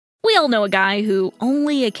all know a guy who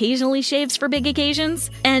only occasionally shaves for big occasions,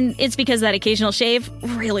 and it's because that occasional shave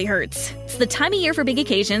really hurts. It's the time of year for big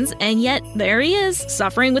occasions, and yet there he is,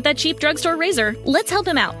 suffering with that cheap drugstore razor. Let's help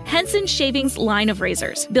him out. Henson Shaving's line of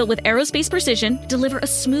razors, built with aerospace precision, deliver a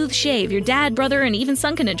smooth shave your dad, brother, and even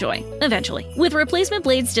son can enjoy, eventually. With replacement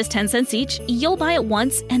blades just 10 cents each, you'll buy it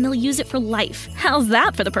once and they'll use it for life. How's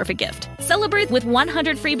that for the perfect gift? Celebrate with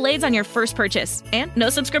 100 free blades on your first purchase, and no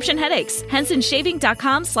subscription headaches.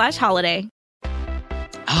 HensonShaving.com/holiday.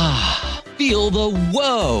 Feel the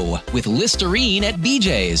whoa with Listerine at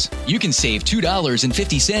BJ's. You can save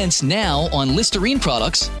 $2.50 now on Listerine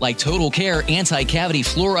products like Total Care Anti-Cavity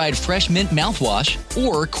Fluoride Fresh Mint Mouthwash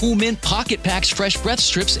or Cool Mint Pocket Packs Fresh Breath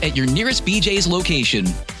Strips at your nearest BJ's location.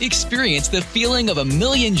 Experience the feeling of a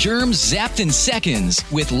million germs zapped in seconds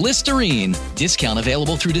with Listerine. Discount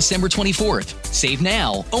available through December 24th. Save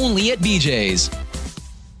now only at BJ's.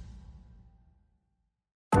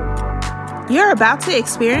 You're about to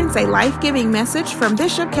experience a life-giving message from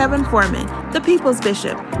Bishop Kevin Foreman, the People's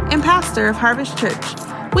Bishop and pastor of Harvest Church.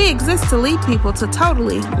 We exist to lead people to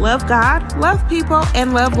totally love God, love people,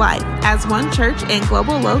 and love life as one church in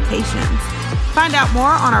global locations. Find out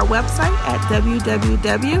more on our website at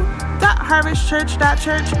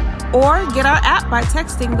www.harvestchurch.church or get our app by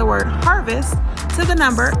texting the word HARVEST to the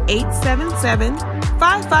number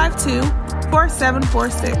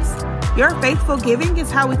 877-552-4746. Your faithful giving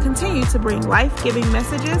is how we continue to bring life-giving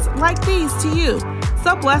messages like these to you.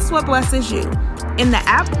 So bless what blesses you. In the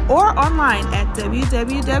app or online at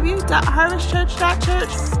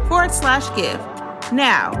www.harvestchurch.church/give.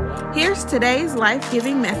 Now, here's today's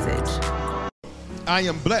life-giving message. I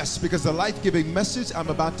am blessed because the life-giving message I'm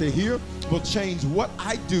about to hear will change what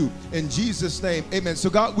I do in Jesus' name. Amen. So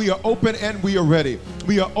God, we are open and we are ready.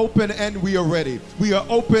 We are open and we are ready. We are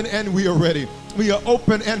open and we are ready. We are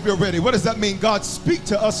open and we're ready. What does that mean? God, speak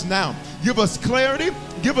to us now. Give us clarity.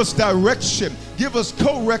 Give us direction. Give us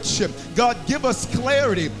correction. God, give us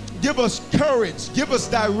clarity. Give us courage. Give us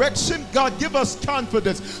direction. God, give us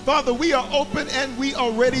confidence. Father, we are open and we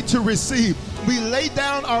are ready to receive. We lay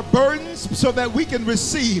down our burdens so that we can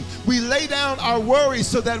receive. We lay down our worries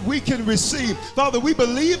so that we can receive. Father, we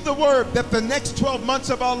believe the word that the next 12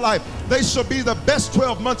 months of our life, they shall be the best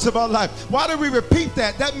 12 months of our life. Why do we repeat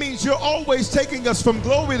that? That means you're always taking us from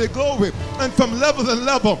glory to glory and from level to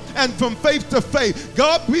level and from faith to faith.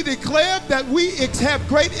 God, we declare that we have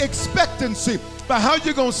great expectancy for how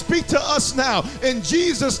you're going to speak to us now. In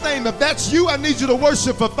Jesus' name, if that's you, I need you to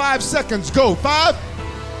worship for 5 seconds. Go. 5,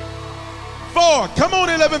 4, come on,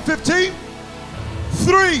 11:15.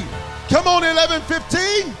 3, come on,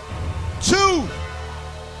 11:15. 2,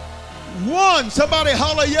 1. Somebody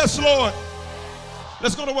holler, yes, Lord.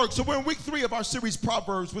 Let's go to work. So we're in week 3 of our series,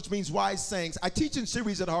 Proverbs, which means wise sayings. I teach in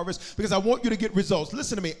series at Harvest because I want you to get results.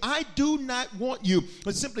 Listen to me. I do not want you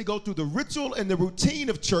to simply go through the ritual and the routine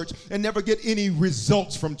of church and never get any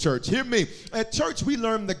results from church. Hear me. At church, we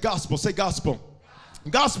learn the gospel. Say gospel.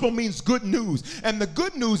 Gospel means good news, and the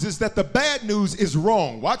good news is that the bad news is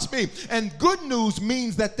wrong. Watch me. And good news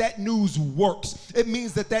means that that news works. It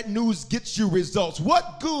means that that news gets you results.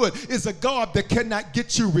 What good is a God that cannot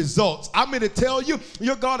get you results? I'm going to tell you,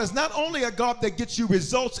 your God is not only a God that gets you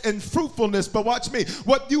results and fruitfulness, but watch me.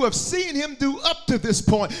 What you have seen him do up to this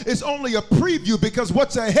point is only a preview, because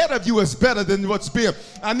what's ahead of you is better than what's been.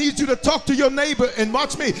 I need you to talk to your neighbor, and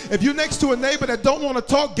watch me. If you're next to a neighbor that don't want to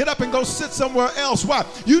talk, get up and go sit somewhere else. Why?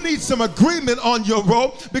 You need some agreement on your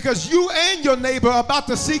road, because you and your neighbor are about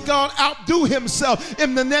to see God outdo himself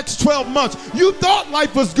in the next 12 months. You thought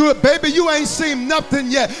life was good, baby. You ain't seen nothing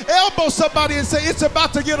yet. Elbow somebody and say, it's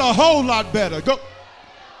about to get a whole lot better. Go.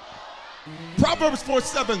 Proverbs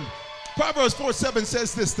 4:7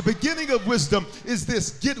 says this: the beginning of wisdom is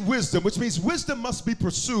this, get wisdom, which means wisdom must be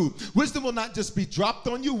pursued. Wisdom will not just be dropped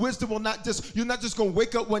on you. Wisdom will not just, you're not just going to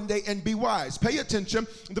wake up one day and be wise. Pay attention.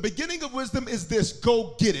 The beginning of wisdom is this,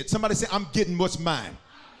 go get it. Somebody say, I'm getting what's mine.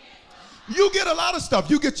 You get a lot of stuff.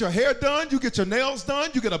 You get your hair done. You get your nails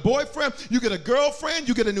done. You get a boyfriend. You get a girlfriend.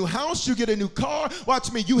 You get a new house. You get a new car.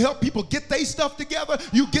 Watch me. You help people get their stuff together.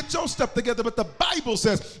 You get your stuff together. But the Bible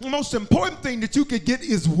says the most important thing that you could get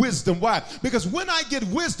is wisdom. Why? Because when I get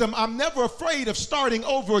wisdom, I'm never afraid of starting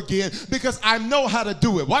over again, because I know how to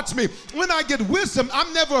do it. Watch me. When I get wisdom,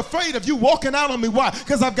 I'm never afraid of you walking out on me. Why?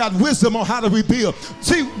 Because I've got wisdom on how to rebuild.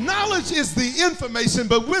 See, knowledge is the information,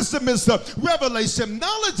 but wisdom is the revelation.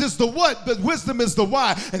 Knowledge is the what, but wisdom is the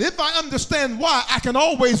why. And if I understand why, I can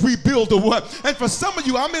always rebuild the what. And for some of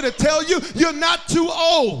you, I'm here to tell you, you're not too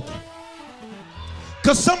old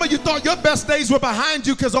Because some of you thought your best days were behind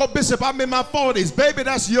you because, oh, Bishop, I'm in my 40s. Baby,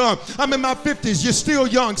 that's young. I'm in my 50s. You're still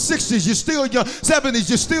young. 60s, you're still young. 70s,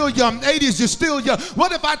 you're still young. 80s, you're still young.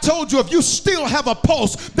 What if I told you if you still have a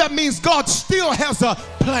pulse, that means God still has a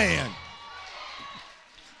plan?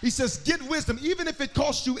 He says, get wisdom. Even if it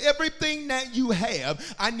costs you everything that you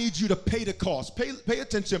have, I need you to pay the cost. Pay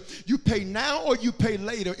attention. You pay now or you pay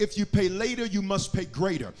later. If you pay later, you must pay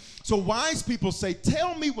greater. So wise people say,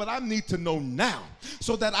 tell me what I need to know now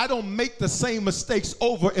so that I don't make the same mistakes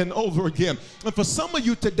over and over again. And for some of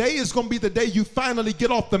you, today is going to be the day you finally get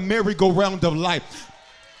off the merry-go-round of life.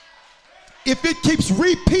 If it keeps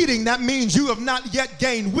repeating, that means you have not yet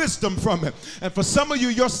gained wisdom from it. And for some of you,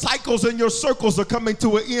 your cycles and your circles are coming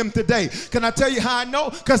to an end today. Can I tell you how I know?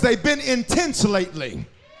 Because they've been intense lately.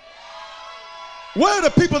 Where are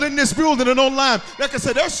the people in this building and online? Like I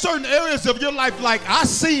said, there's certain areas of your life like, I've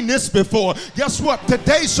seen this before. Guess what?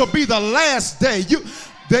 Today shall be the last day.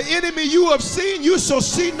 The enemy you have seen, you shall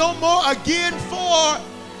see no more again for...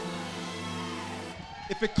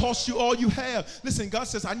 If it costs you all you have. Listen, God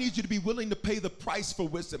says, I need you to be willing to pay the price for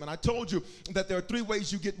wisdom. And I told you that there are 3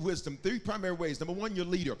 ways you get wisdom. 3 primary ways. Number 1, your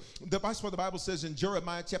leader. That's what the Bible says in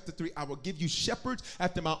Jeremiah chapter 3. I will give you shepherds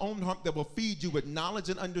after my own heart that will feed you with knowledge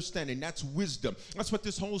and understanding. That's wisdom. That's what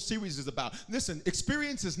this whole series is about. Listen,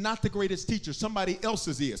 experience is not the greatest teacher. Somebody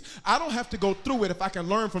else's is. I don't have to go through it if I can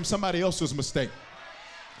learn from somebody else's mistake.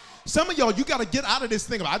 Some of y'all, you got to get out of this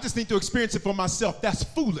thing. I just need to experience it for myself. That's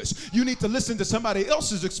foolish. You need to listen to somebody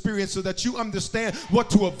else's experience so that you understand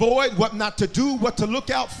what to avoid, what not to do, what to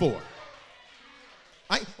look out for.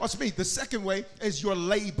 Watch me. The second way is your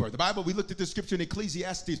labor. The Bible, we looked at the scripture in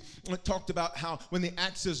Ecclesiastes, and it talked about how when the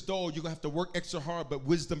axe is dull, you're going to have to work extra hard, but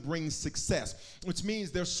wisdom brings success, which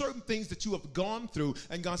means there are certain things that you have gone through,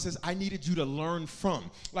 and God says, I needed you to learn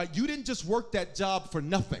from. Like, you didn't just work that job for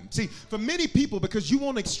nothing. See, for many people, because you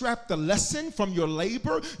won't extract the lesson from your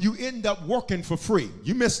labor, you end up working for free.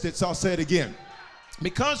 You missed it, so I'll say it again.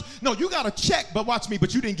 Because, no, you got a check, but watch me,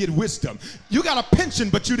 but you didn't get wisdom. You got a pension,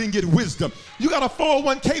 but you didn't get wisdom. You got a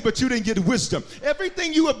 401k, but you didn't get wisdom.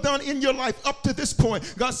 Everything you have done in your life up to this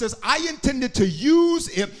point, God says, I intended to use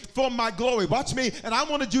it for my glory. Watch me, and I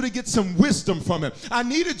wanted you to get some wisdom from it. I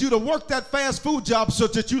needed you to work that fast food job so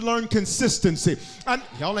that you learn consistency.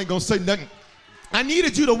 Y'all ain't gonna say nothing. I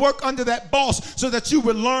needed you to work under that boss so that you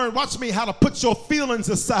would learn, watch me, how to put your feelings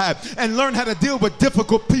aside and learn how to deal with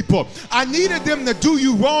difficult people. I needed them to do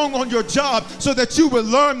you wrong on your job so that you would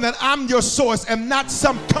learn that I'm your source and not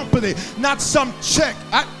some company, not some check.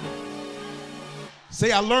 I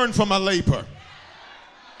learned from my labor.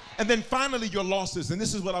 And then finally, your losses. And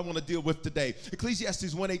this is what I want to deal with today.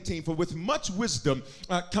 Ecclesiastes 1:18, for with much wisdom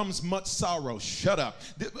comes much sorrow. Shut up.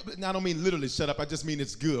 Now, I don't mean literally shut up. I just mean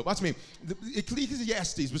it's good. Watch me. The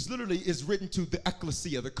Ecclesiastes, which literally is written to the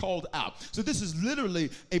ecclesia, the called out. So this is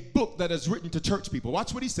literally a book that is written to church people.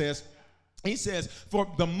 Watch what he says. He says,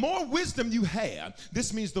 for the more wisdom you have,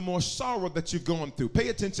 this means the more sorrow that you've gone through. Pay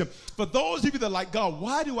attention. For those of you that are like, God,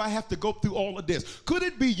 why do I have to go through all of this? Could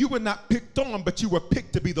it be you were not picked on, but you were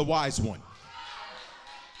picked to be the wise one?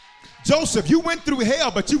 Joseph, you went through hell,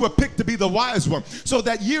 but you were picked to be the wise one. So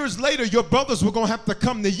that years later, your brothers were going to have to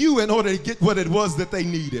come to you in order to get what it was that they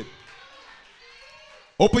needed.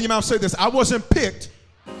 Open your mouth, say this. I wasn't picked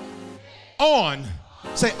on.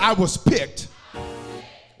 Say, I was picked.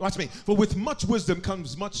 Watch me. For with much wisdom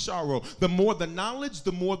comes much sorrow. The more the knowledge,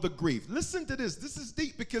 the more the grief. Listen to this. This is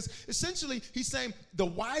deep because essentially he's saying the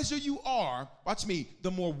wiser you are, watch me, the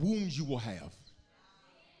more wounds you will have.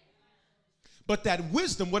 But that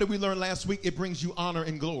wisdom, what did we learn last week? It brings you honor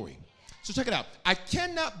and glory. So check it out. I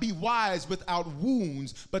cannot be wise without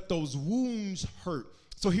wounds, but those wounds hurt.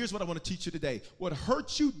 So here's what I want to teach you today. What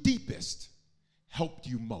hurt you deepest helped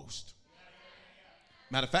you most.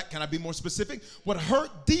 Matter of fact, can I be more specific? What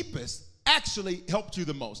hurt deepest actually helped you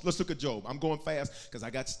the most. Let's look at Job. I'm going fast because I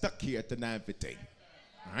got stuck here at the 9:15.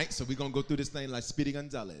 All right, so we're going to go through this thing like Speedy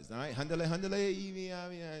Gonzalez. All right, handle,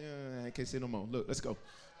 I can't say no more. Look, let's go.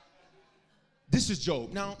 This is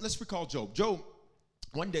Job. Now, let's recall Job. Job,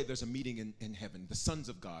 one day there's a meeting in heaven. The sons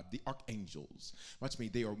of God, the archangels, watch me,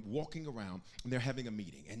 they are walking around and they're having a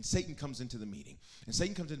meeting. And Satan comes into the meeting. And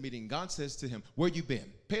Satan comes into the meeting and God says to him, where you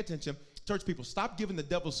been? Pay attention. Church people, stop giving the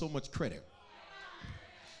devil so much credit.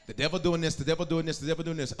 The devil doing this, the devil doing this, the devil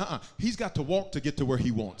doing this. He's got to walk to get to where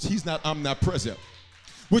he wants. He's not omnipresent.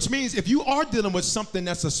 Which means if you are dealing with something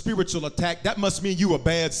that's a spiritual attack, that must mean you a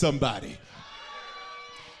bad somebody.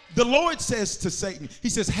 The Lord says to Satan, he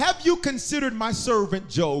says, have you considered my servant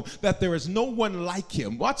Job, that there is no one like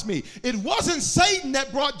him? Watch me. It wasn't Satan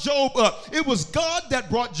that brought Job up. It was God that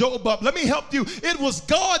brought Job up. Let me help you. It was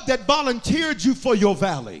God that volunteered you for your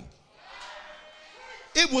valley.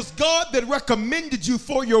 It was God that recommended you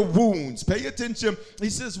for your wounds. Pay attention. He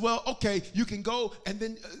says, well, okay, you can go. And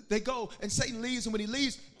then they go. And Satan leaves. And when he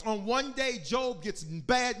leaves, on one day, Job gets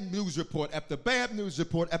bad news report after bad news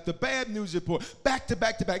report after bad news report, back to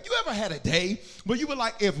back to back. You ever had a day where you were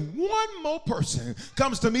like, if one more person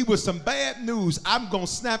comes to me with some bad news, I'm going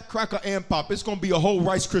to snap, crackle, and pop. It's going to be a whole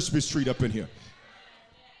Rice Krispies treat up in here.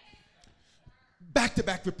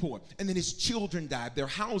 Back-to-back report. And then his children died. Their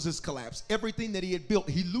houses collapsed. Everything that he had built,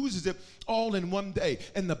 he loses it all in one day.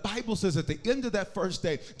 And the Bible says at the end of that first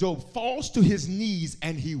day, Job falls to his knees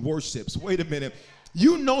and he worships. Wait a minute.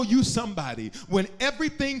 You know you somebody when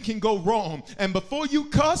everything can go wrong. And before you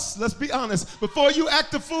cuss, let's be honest. Before you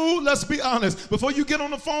act a fool, let's be honest. Before you get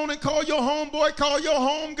on the phone and call your homeboy, call your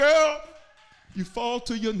homegirl, you fall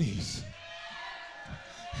to your knees.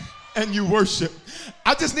 And you worship.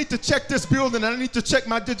 I just need to check this building. I need to check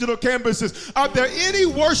my digital campuses. Are there any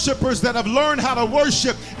worshipers that have learned how to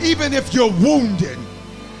worship even if you're wounded?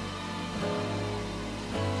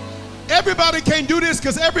 Everybody can't do this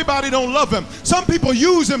because everybody don't love him. Some people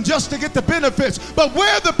use him just to get the benefits. But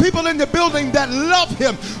where are the people in the building that love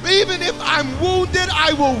him? Even if I'm wounded,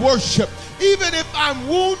 I will worship. Even if I'm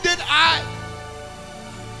wounded,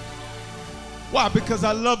 Why? Because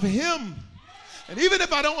I love him. And even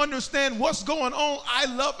if I don't understand what's going on, I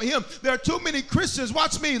love him. There are too many Christians,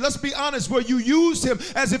 watch me, let's be honest, where you use him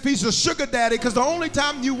as if he's a sugar daddy because the only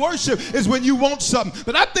time you worship is when you want something.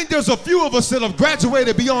 But I think there's a few of us that have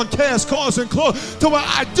graduated beyond cash, cars, and clothes to where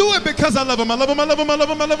I do it because I love him. I love him, I love him, I love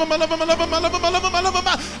him, I love him, I love him, I love him, I love him, I love him, I love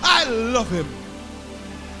him, I love him.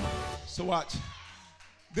 So watch.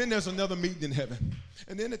 Then there's another meeting in heaven.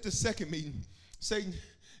 And then at the second meeting, Satan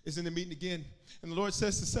is in the meeting again. And the Lord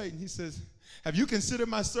says to Satan, he says, have you considered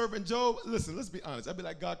my servant Job? Listen, let's be honest. I'd be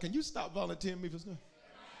like, God, can you stop volunteering me for stuff?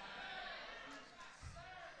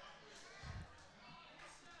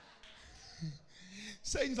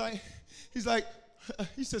 Satan's like,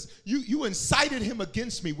 he says, you incited him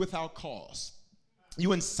against me without cause.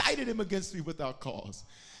 You incited him against me without cause.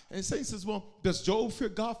 And Satan says, well, does Job fear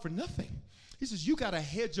God for nothing? He says, you got a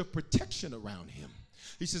hedge of protection around him.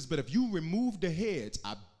 He says, but if you remove the hedge,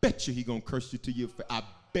 I bet you he's going to curse you to your face. I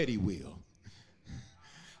bet he will.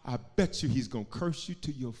 I bet you he's going to curse you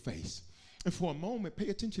to your face. And for a moment, pay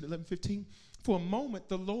attention, 11:15. For a moment,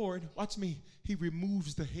 the Lord, watch me, he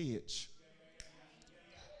removes the hedge.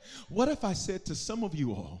 What if I said to some of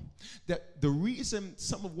you all that the reason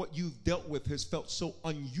some of what you've dealt with has felt so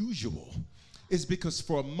unusual is because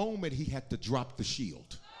for a moment he had to drop the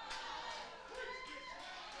shield.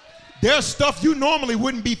 There's stuff you normally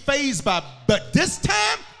wouldn't be fazed by, but this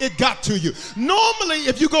time it got to you. Normally,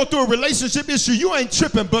 if you go through a relationship issue, you ain't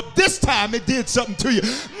tripping, but this time it did something to you.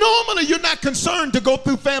 Normally, you're not concerned to go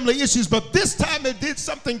through family issues, but this time it did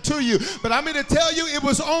something to you. But I'm here to tell you it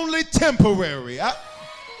was only temporary.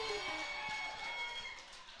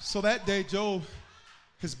 So that day, Job,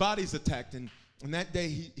 his body's attacked, and that day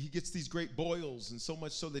he gets these great boils, and so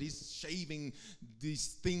much so that he's shaving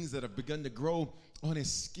these things that have begun to grow on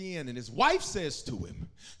his skin. And his wife says to him,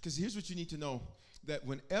 because here's what you need to know, that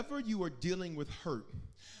whenever you are dealing with hurt,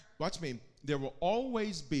 watch me, there will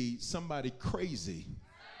always be somebody crazy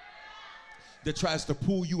that tries to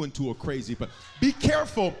pull you into a crazy. But be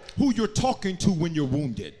careful who you're talking to when you're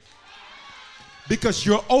wounded, because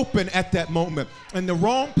you're open at that moment. And the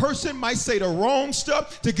wrong person might say the wrong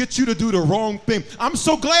stuff to get you to do the wrong thing. I'm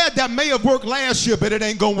so glad that may have worked last year, but it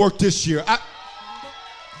ain't going to work this year.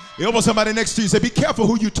 You know, somebody next to you say, be careful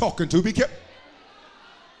who you're talking to. Be careful.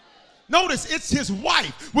 Notice it's his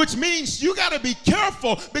wife, which means you got to be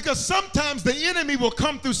careful because sometimes the enemy will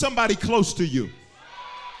come through somebody close to you.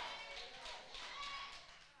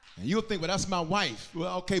 And you'll think, well, that's my wife.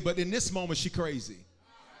 Well, okay, but in this moment, she crazy.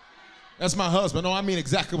 That's my husband. No, I mean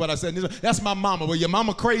exactly what I said. That's my mama. Well, your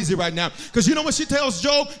mama crazy right now. Because you know what she tells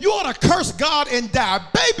Job? You ought to curse God and die.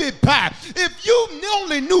 Baby pie, if you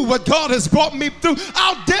only knew what God has brought me through,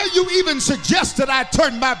 how dare you even suggest that I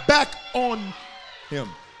turn my back on him?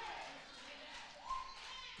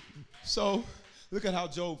 So look at how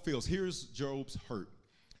Job feels. Here's Job's hurt.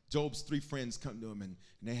 Job's three friends come to him, and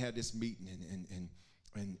they had this meeting,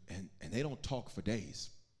 and they don't talk for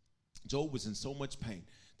days. Job was in so much pain.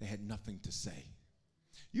 They had nothing to say.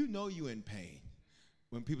 You know you're in pain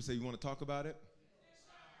when people say, you want to talk about it?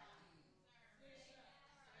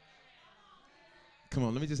 Come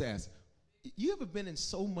on, let me just ask. You ever been in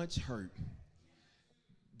so much hurt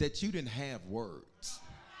that you didn't have words.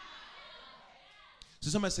 So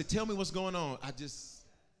somebody say, tell me what's going on.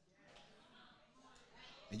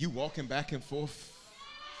 And you walking back and forth.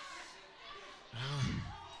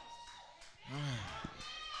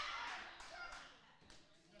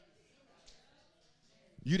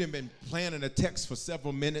 You done been planning a text for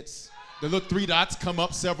several minutes. The little 3 dots come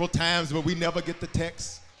up several times, but we never get the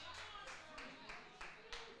text.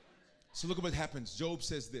 So look at what happens. Job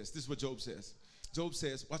says this. This is what Job says. Job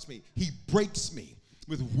says, watch me. He breaks me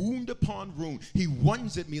with wound upon wound. He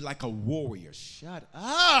runs at me like a warrior. Shut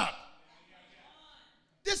up.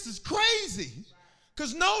 This is crazy.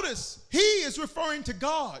 Because notice, he is referring to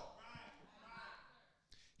God.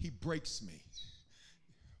 He breaks me.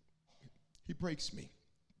 He breaks me.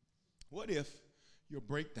 What if your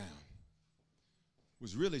breakdown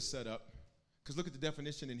was really set up? Because look at the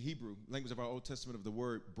definition in Hebrew, language of our Old Testament, of the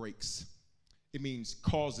word breaks. It means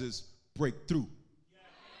causes breakthrough.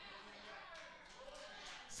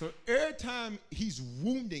 So every time he's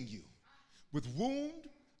wounding you with wound,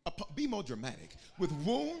 be more dramatic. With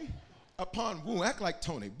wound upon wound. Act like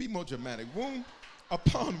Tony. Be more dramatic. Wound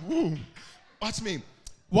upon wound. Watch me.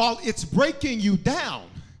 While it's breaking you down,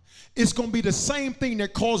 it's going to be the same thing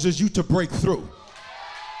that causes you to break through.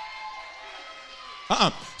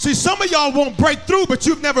 See, some of y'all won't break through, but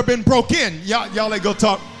you've never been broke in. Y'all ain't gonna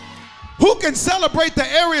talk. Who can celebrate the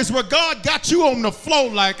areas where God got you on the floor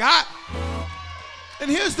like I? And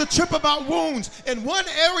here's the trip about wounds. In one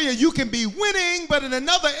area you can be winning, but in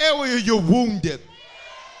another area you're wounded.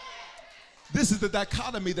 This is the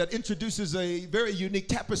dichotomy that introduces a very unique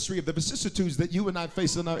tapestry of the vicissitudes that you and I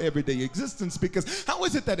face in our everyday existence. Because how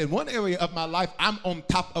is it that in one area of my life, I'm on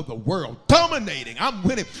top of the world, dominating, I'm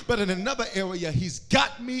winning, but in another area, he's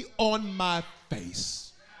got me on my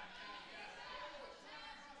face?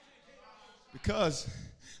 Because,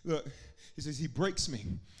 look, he says he breaks me.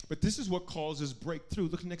 But this is what causes breakthrough.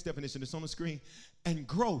 Look at the next definition. It's on the screen. And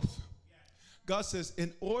growth. God says,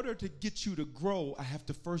 in order to get you to grow, I have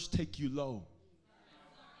to first take you low.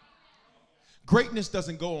 Greatness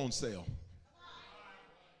doesn't go on sale.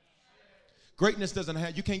 Greatness doesn't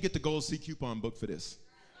have, you can't get the Gold C coupon book for this.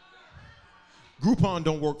 Groupon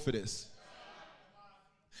don't work for this.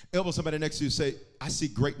 Elbow somebody next to you, say, I see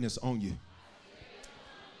greatness on you.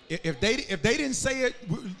 If they didn't say it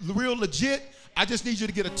real legit, I just need you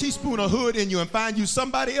to get a teaspoon of hood in you and find you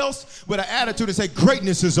somebody else with an attitude and say,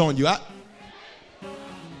 greatness is on you.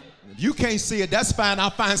 If you can't see it, that's fine. I'll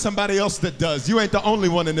find somebody else that does. You ain't the only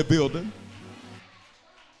one in the building.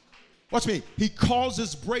 Watch me. He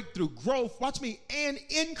causes breakthrough, growth, watch me, and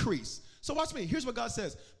increase. So watch me. Here's what God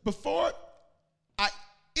says. Before I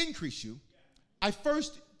increase you, I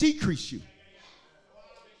first decrease you.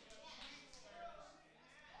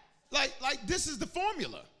 Like this is the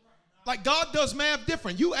formula. Like God does math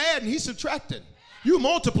different. You add and he's subtracting. You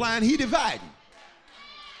multiply and he dividing.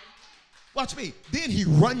 Watch me. Then he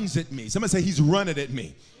runs at me. Somebody say he's running at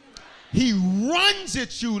me. He runs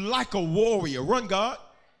at you like a warrior. Run, God.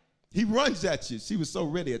 He runs at you. She was so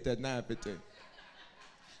ready at that 9:15.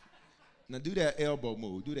 Now do that elbow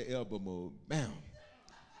move. Do the elbow move. Bam.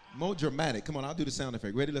 More dramatic. Come on, I'll do the sound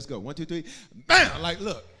effect. Ready? Let's go. 1, 2, 3. Bam. Like,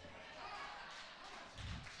 look.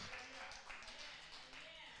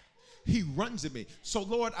 He runs at me. So,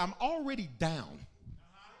 Lord, I'm already down.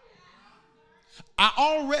 I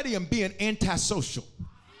already am being antisocial.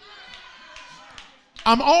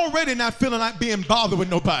 I'm already not feeling like being bothered with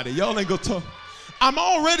nobody. Y'all ain't gonna talk. I'm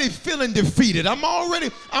already feeling defeated. I'm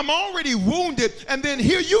already wounded. And then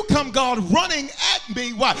here you come, God, running at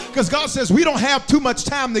me. Why? Because God says we don't have too much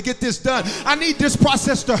time to get this done. I need this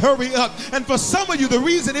process to hurry up. And for some of you, the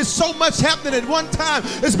reason is so much happening at one time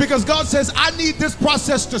is because God says, I need this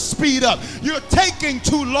process to speed up. You're taking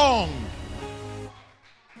too long.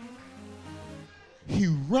 He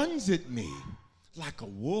runs at me like a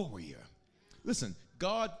warrior. Listen,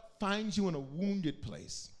 God finds you in a wounded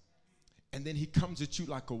place. And then he comes at you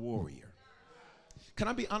like a warrior. Can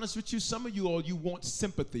I be honest with you? Some of you all, you want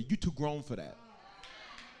sympathy. You're too grown for that.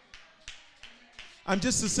 I'm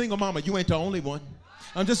just a single mama. You ain't the only one.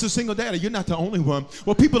 I'm just a single daddy. You're not the only one.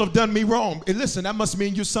 Well, people have done me wrong. And listen, that must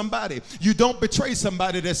mean you're somebody. You don't betray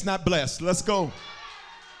somebody that's not blessed. Let's go.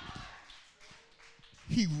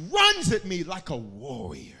 He runs at me like a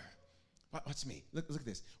warrior. Watch me. Look at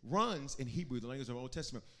this. Runs in Hebrew, the language of the Old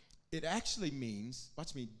Testament. It actually means,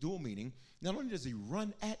 watch me, dual meaning. Not only does he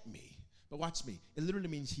run at me, but watch me, it literally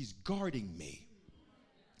means he's guarding me.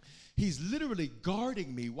 He's literally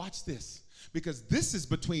guarding me. Watch this. Because this is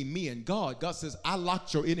between me and God. God says, I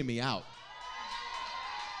locked your enemy out.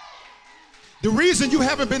 The reason you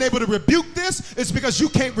haven't been able to rebuke this is because you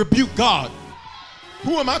can't rebuke God.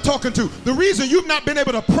 Who am I talking to? The reason you've not been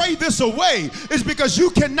able to pray this away is because you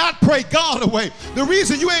cannot pray God away. The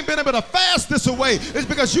reason you ain't been able to fast this away is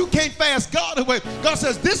because you can't fast God away. God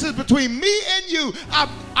says, this is between me and you.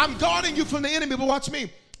 I'm guarding you from the enemy, but watch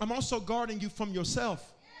me. I'm also guarding you from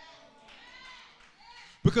yourself.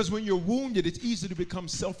 Because when you're wounded, it's easy to become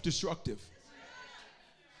self-destructive.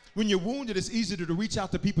 When you're wounded, it's easy to reach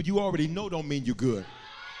out to people you already know don't mean you're good.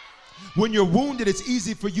 When you're wounded, it's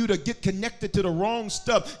easy for you to get connected to the wrong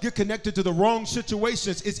stuff, get connected to the wrong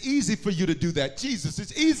situations. It's easy for you to do that. Jesus,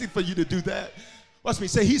 it's easy for you to do that. Watch me.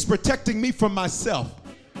 Say, he's protecting me from myself.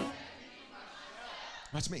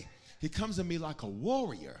 Watch me. He comes at me like a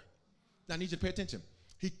warrior. Now, I need you to pay attention.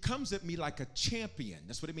 He comes at me like a champion.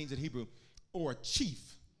 That's what it means in Hebrew. Or a chief.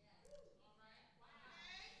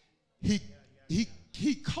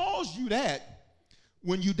 He calls you that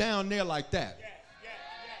when you down there like that.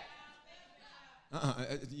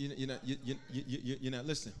 You're not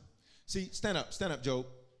listening. See, stand up, Job.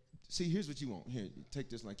 See, here's what you want. Here, take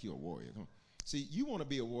this like you're a warrior. Come on. See, you want to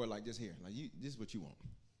be a warrior like this here. Like this is what you want.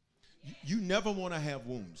 You never want to have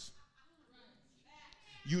wounds.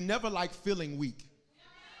 You never like feeling weak.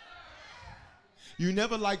 You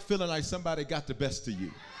never like feeling like somebody got the best of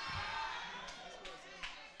you.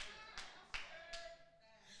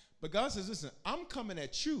 But God says, listen, I'm coming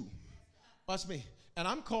at you. Watch me. And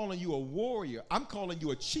I'm calling you a warrior. I'm calling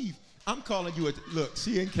you a chief. I'm calling you a, look,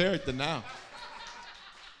 she in character now.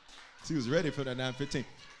 She was ready for that 9:15.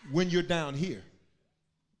 When you're down here.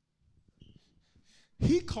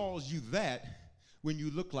 He calls you that when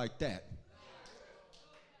you look like that.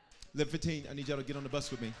 11:15, I need y'all to get on the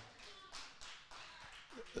bus with me.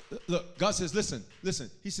 Look, God says, listen.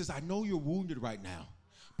 He says, I know you're wounded right now,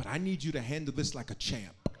 but I need you to handle this like a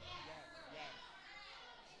champ.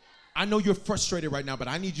 I know you're frustrated right now, but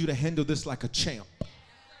I need you to handle this like a champ.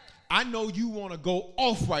 I know you want to go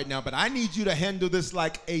off right now, but I need you to handle this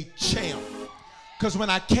like a champ. Because when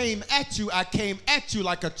I came at you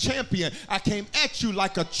like a champion. I came at you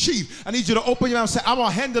like a chief. I need you to open your mouth and say, I'm going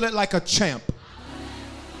to handle it like a champ.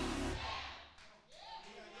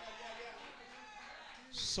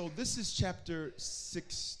 So this is chapter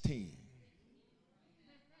 16.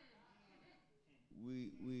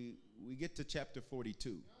 We get to chapter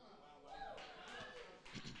 42.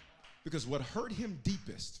 Because what hurt him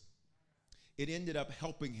deepest, it ended up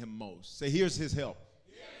helping him most. Say, here's his help.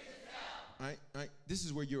 All right. This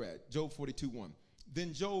is where you're at. Job 42:1.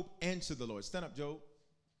 Then Job answered the Lord. Stand up, Job.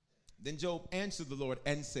 Then Job answered the Lord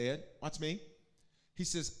and said, watch me. He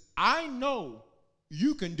says, I know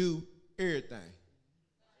you can do everything.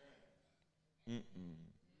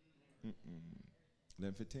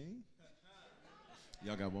 11:15.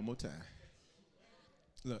 Y'all got one more time.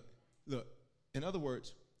 Look. In other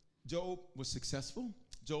words, Job was successful.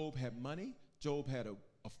 Job had money. Job had a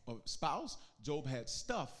spouse. Job had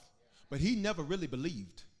stuff. But he never really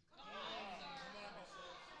believed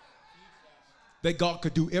that God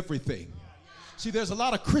could do everything. See, there's a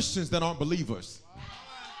lot of Christians that aren't believers.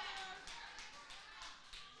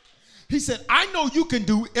 He said, I know you can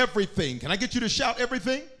do everything. Can I get you to shout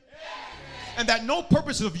everything? And that no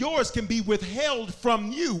purpose of yours can be withheld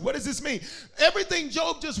from you. What does this mean? Everything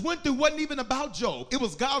Job just went through wasn't even about Job. It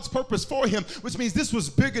was God's purpose for him, which means this was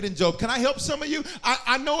bigger than Job. Can I help some of you?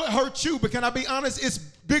 I know it hurt you, but can I be honest? It's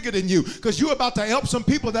bigger than you, because you're about to help some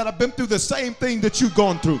people that have been through the same thing that you've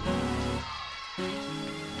gone through.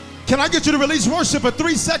 Can I get you to release worship for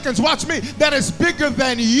 3 seconds? Watch me. That is bigger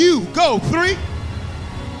than you. Go. 3,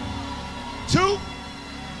 2.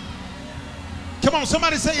 Come on,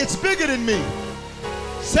 somebody say it's bigger than me.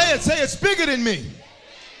 Say it's bigger than me.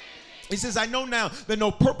 He says, I know now that no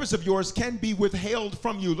purpose of yours can be withheld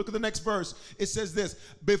from you. Look at the next verse. It says this,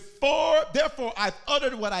 therefore I've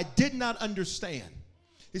uttered what I did not understand.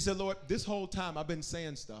 He said, Lord, this whole time I've been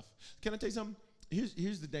saying stuff. Can I tell you something?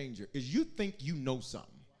 Here's the danger, is you think you know something.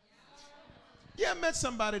 You ever met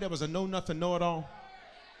somebody that was a know-nothing, know-it-all?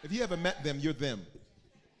 If you ever met them, you're them.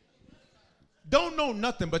 Don't know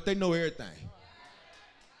nothing, but they know everything.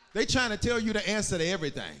 They trying to tell you the answer to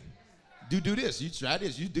everything. Do this, you try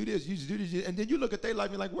this, you do this, you do this. And then you look at their life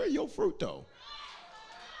and you're like, where's your fruit though?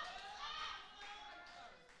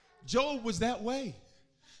 Job was that way.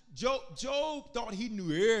 Job thought he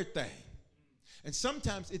knew everything. And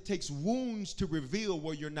sometimes it takes wounds to reveal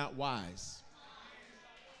where you're not wise.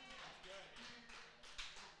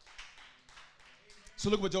 So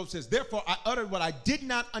look what Job says. Therefore, I uttered what I did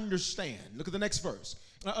not understand. Look at the next verse.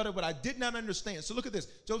 I uttered what I did not understand. So look at this.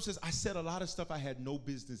 Job says, I said a lot of stuff I had no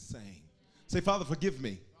business saying. Say, Father, forgive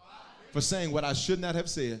me for saying what I should not have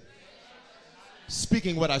said,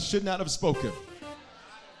 speaking what I should not have spoken.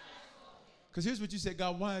 Because here's what you said,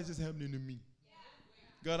 God, why is this happening to me?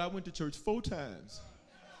 God, I went to church 4 times.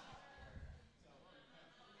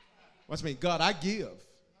 Watch me. God, I give.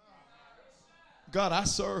 God, I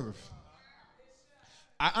serve.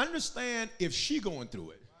 I understand if she going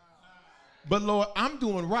through it. But Lord, I'm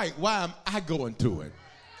doing right. Why am I going through it?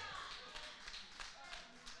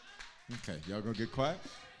 Okay, y'all gonna get quiet?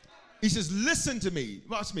 He says, listen to me,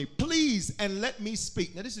 watch me, please, and let me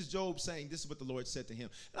speak. Now, this is Job saying, this is what the Lord said to him.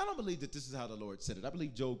 And I don't believe that this is how the Lord said it. I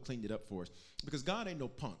believe Job cleaned it up for us because God ain't no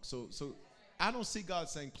punk. So I don't see God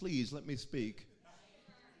saying, please, let me speak.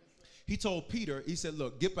 He told Peter, he said,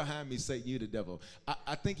 look, get behind me, Satan, you the devil.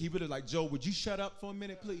 I think he really like, Job, would you shut up for a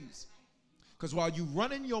minute, please? Because while you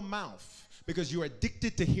run in your mouth, because you're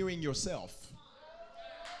addicted to hearing yourself,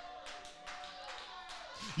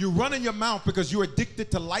 you run in your mouth because you're addicted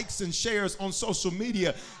to likes and shares on social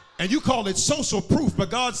media, and you call it social proof, but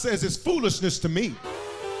God says it's foolishness to me.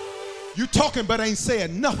 You talking but ain't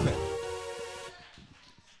saying nothing.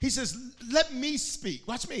 He says, let me speak.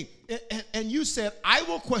 Watch me. And you said, I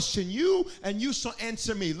will question you, and you shall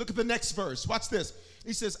answer me. Look at the next verse. Watch this.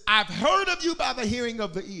 He says, I've heard of you by the hearing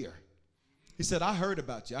of the ear. He said, I heard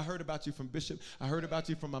about you. I heard about you from Bishop. I heard about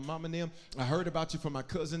you from my mom and them. I heard about you from my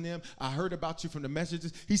cousin them. I heard about you from the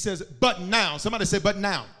messages. He says, but now. Somebody say, but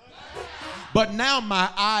now. But now my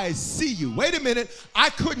eyes see you. Wait a minute.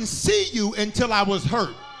 I couldn't see you until I was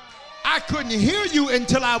hurt. I couldn't hear you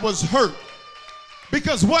until I was hurt.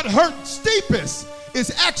 Because what hurts deepest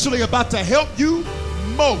is actually about to help you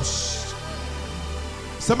most.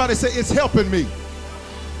 Somebody say, it's helping me.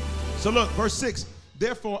 So look, verse 6.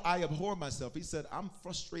 Therefore, I abhor myself. He said, I'm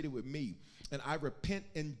frustrated with me, and I repent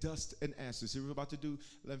in dust and ashes. See what we're about to do?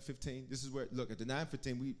 11:15. This is where, look, at the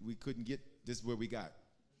 9:15, we couldn't get, this is where we got.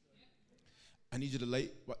 I need you to lay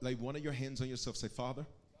one of your hands on yourself. Say, Father,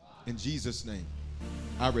 in Jesus' name,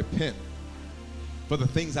 I repent for the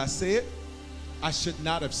things I said I should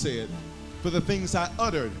not have said, for the things I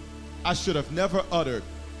uttered I should have never uttered,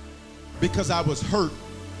 because I was hurt,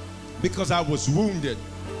 because I was wounded.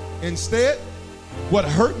 Instead, what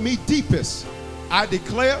hurt me deepest, I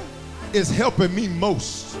declare, is helping me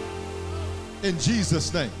most. In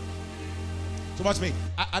Jesus' name. So watch me.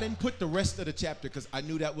 I didn't put the rest of the chapter because I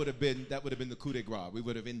knew that would have been the coup de grace. We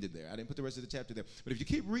would have ended there. I didn't put the rest of the chapter there. But if you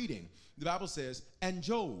keep reading, the Bible says, and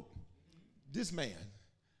Job, this man,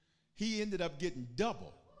 he ended up getting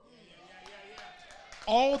double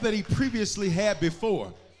all that he previously had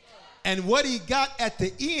before. And what he got at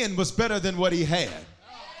the end was better than what he had.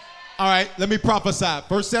 All right, let me prophesy.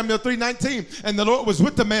 1 Samuel 3:19. And the Lord was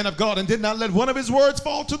with the man of God and did not let one of his words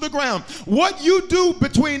fall to the ground. What you do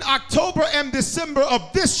between October and December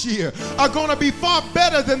of this year are going to be far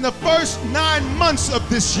better than the first 9 months of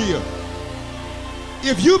this year.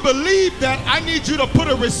 If you believe that, I need you to put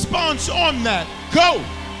a response on that. Go.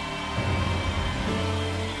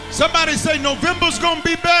 Somebody say November's going to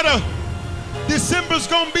be better. December's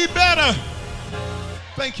going to be better.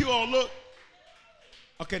 Thank you all. Look.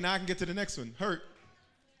 Okay, now I can get to the next one. Hurt.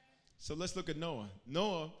 So let's look at Noah.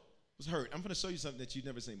 Noah was hurt. I'm going to show you something that you've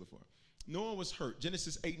never seen before. Noah was hurt.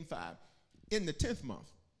 Genesis 8:5. In the 10th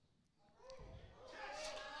month.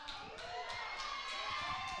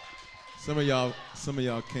 Some of y'all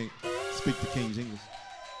can't speak the King's English.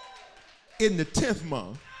 In the 10th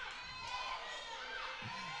month.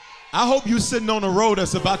 I hope you're sitting on a road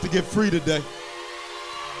that's about to get free today.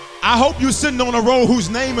 I hope you're sitting on a road whose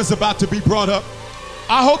name is about to be brought up.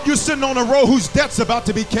 I hope you're sitting on a road whose debt's about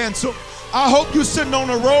to be canceled. I hope you're sitting on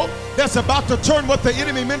a road that's about to turn what the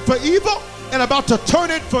enemy meant for evil and about to turn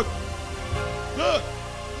it for good.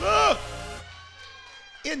 Look.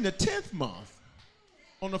 In the 10th month,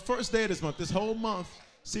 on the first day of this month, this whole month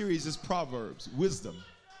series is Proverbs, wisdom.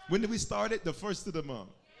 When did we start it? The first of the month.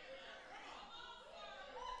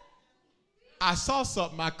 I saw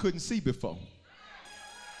something I couldn't see before.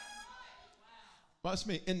 Watch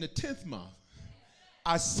me. In the 10th month,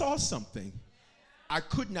 I saw something I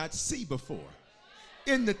could not see before.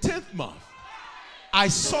 In the 10th month, I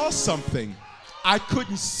saw something I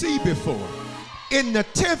couldn't see before. In the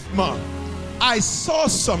 10th month, I saw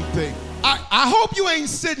something. I hope you ain't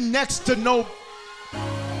sitting next to no.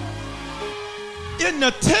 In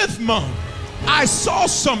the 10th month, I saw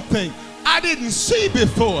something I didn't see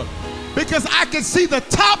before. Because I could see the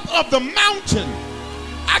top of the mountain.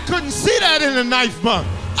 I couldn't see that in the 9th month.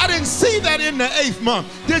 I didn't see that in the 8th month.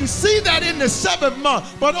 Didn't see that in the 7th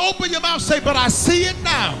month. But open your mouth, say, but I see it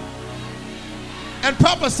now. And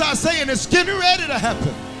prophesy saying it's getting ready to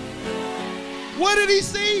happen. What did he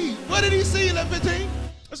see? What did he see? 11:15.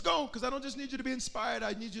 Let's go, because I don't just need you to be inspired.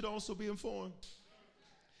 I need you to also be informed.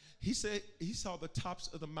 he said he saw the tops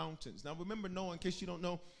of the mountains. Now remember Noah, in case you don't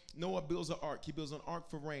know, Noah builds an ark. He builds an ark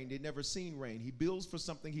for rain. They'd never seen rain. He builds for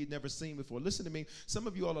something he'd never seen before. Listen to me. Some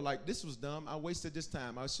of you all are like, this was dumb. I wasted this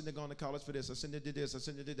time. I shouldn't have gone to college for this. I shouldn't have did this. I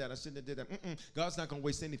shouldn't have did that. I shouldn't have did that. God's not going to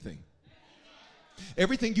waste anything.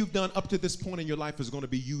 Everything you've done up to this point in your life is going to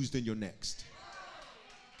be used in your next.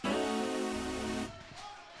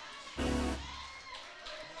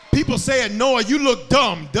 People saying, Noah, you look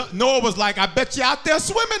dumb. Noah was like, I bet you out there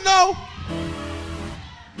swimming, though.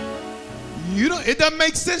 It doesn't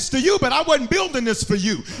make sense to you, but I wasn't building this for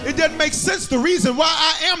you. It doesn't make sense the reason why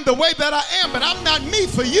I am the way that I am, but I'm not me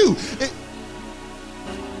for you.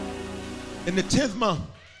 In the 10th month,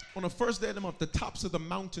 on the first day of the month, the tops of the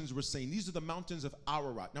mountains were seen. These are the mountains of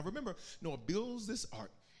Ararat. Now remember, Noah builds this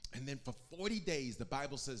ark, and then for 40 days, the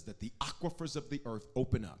Bible says that the aquifers of the earth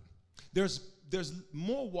open up. There's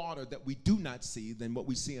more water that we do not see than what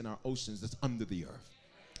we see in our oceans that's under the earth.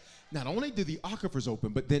 Not only do the aquifers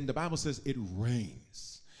open, but then the Bible says it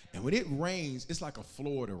rains. And when it rains, it's like a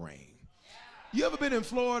Florida rain. You ever been in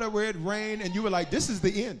Florida where it rained and you were like, this is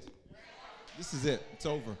the end? This is it. It's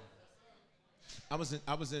over. I was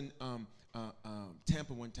in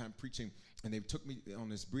Tampa one time preaching, and they took me on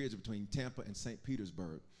this bridge between Tampa and St.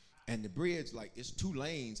 Petersburg. And the bridge, like, it's 2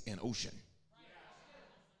 lanes and ocean.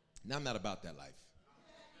 Now, I'm not about that life.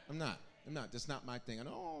 I'm not. That's not my thing. I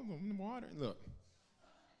know, I'm in the water. Look.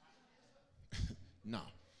 No.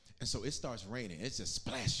 And so it starts raining. It's just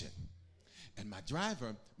splashing. And my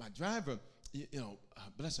driver,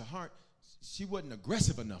 bless her heart, she wasn't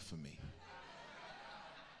aggressive enough for me.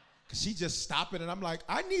 Because she just stopped it, and I'm like,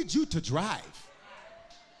 I need you to drive.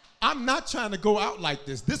 I'm not trying to go out like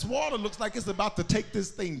this. This water looks like it's about to take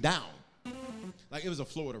this thing down. Like it was a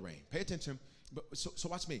Florida rain. Pay attention. But so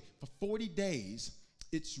watch me. For 40 days,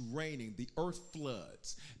 it's raining. The earth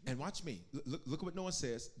floods. And watch me. Look at what Noah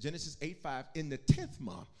says. Genesis 8:5. In the 10th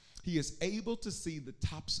month, he is able to see the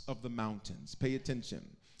tops of the mountains. Pay attention.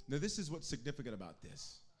 Now, this is what's significant about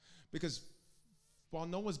this. Because while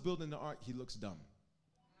Noah's building the ark, he looks dumb.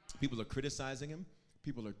 People are criticizing him.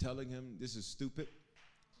 People are telling him this is stupid.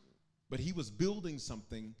 But he was building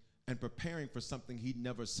something and preparing for something he'd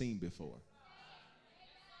never seen before.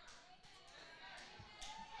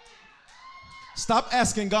 Stop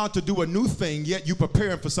asking God to do a new thing, yet you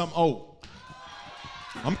preparing for something old.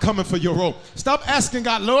 I'm coming for your role. Stop asking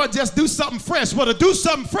God, Lord, just do something fresh. Well, to do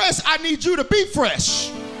something fresh, I need you to be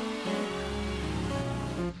fresh.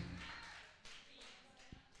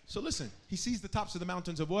 So listen, he sees the tops of the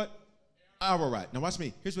mountains of what? Ararat. Now watch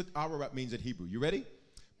me. Here's what Ararat means in Hebrew. You ready?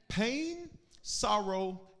 Pain,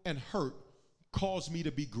 sorrow, and hurt caused me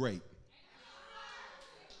to be great.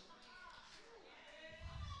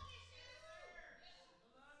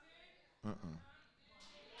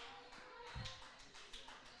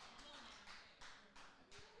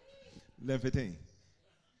 Levitin.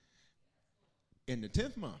 In the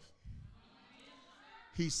 10th month,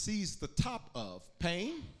 he sees the top of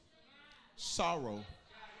pain, sorrow,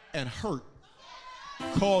 and hurt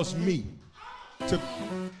caused me to.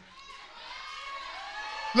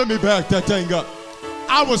 Let me back that thing up.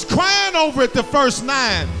 I was crying over it the first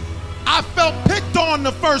 9. I felt picked on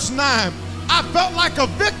the first 9. I felt like a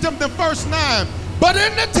victim the first 9. But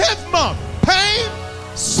in the 10th month, pain,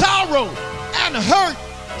 sorrow, and hurt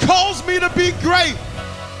caused me to be great.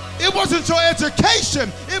 It wasn't your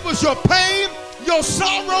education. It was your pain, your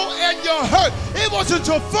sorrow, and your hurt. It wasn't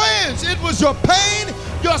your friends. It was your pain,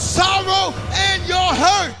 your sorrow, and your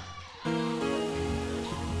hurt.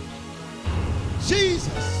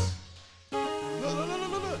 Jesus.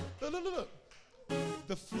 Look.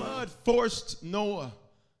 The flood forced Noah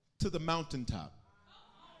to the mountaintop.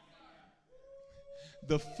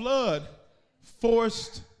 The flood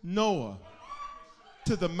forced Noah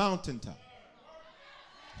to the mountaintop.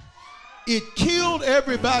 It killed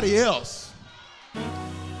everybody else.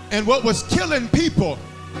 And what was killing people,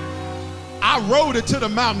 I rode it to the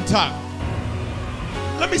mountaintop.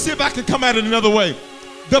 Let me see if I can come at it another way.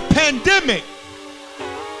 The pandemic.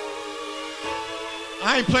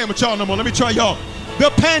 I ain't playing with y'all no more. Let me try y'all. The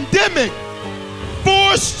pandemic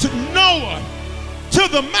forced Noah to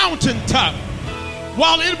the mountaintop.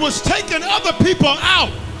 While it was taking other people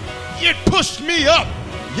out, it pushed me up.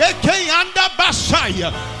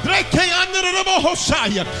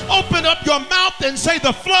 Open up your mouth and say,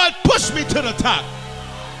 the flood pushed me to the top.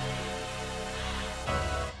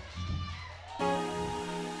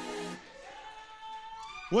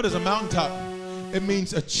 What is a mountaintop? It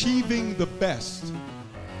means achieving the best.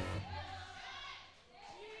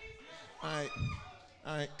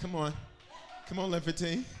 All right, come on. Come on, Left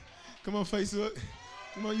 15. Come on, Facebook.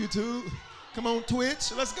 Come on, YouTube. Come on,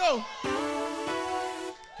 Twitch, let's go.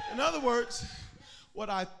 In other words, what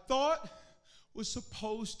I thought was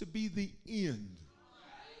supposed to be the end.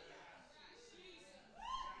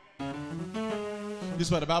 This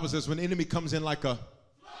is what the Bible says, when the enemy comes in like a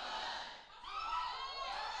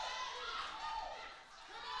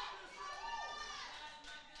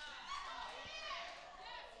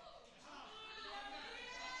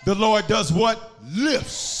the Lord does what?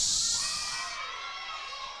 Lifts.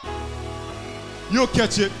 You'll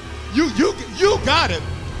catch it. You got it.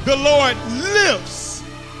 The Lord lifts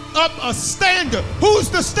up a standard. Who's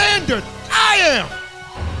the standard? I am.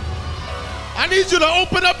 I need you to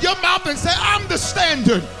open up your mouth and say, I'm the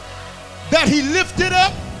standard that he lifted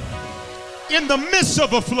up in the midst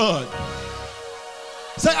of a flood.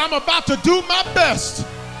 Say, I'm about to do my best,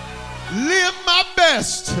 live my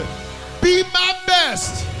best, be my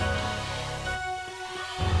best.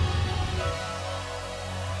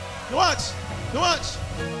 Watch.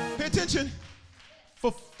 Pay attention.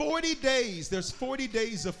 For 40 days, there's 40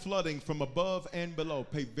 days of flooding from above and below.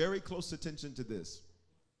 Pay very close attention to this.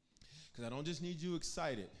 Because I don't just need you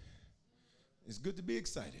excited. It's good to be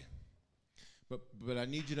excited. But I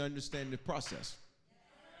need you to understand the process.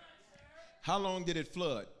 How long did it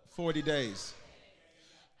flood? 40 days.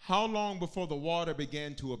 How long before the water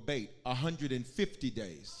began to abate? 150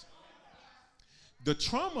 days. The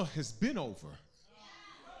trauma has been over.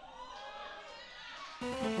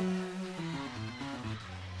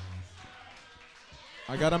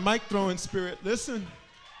 I got a mic throwing spirit. Listen.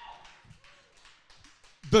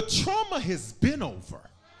 The trauma has been over.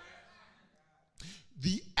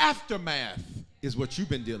 The aftermath is what you've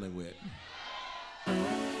been dealing with.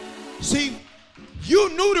 See, you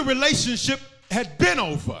knew the relationship had been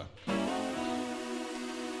over.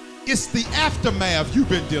 It's the aftermath you've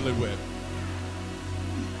been dealing with.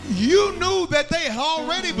 You knew that they had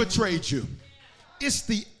already betrayed you. It's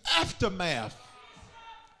the aftermath.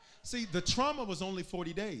 See, the trauma was only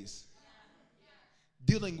 40 days.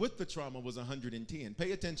 Dealing with the trauma was 110.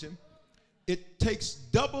 Pay attention. It takes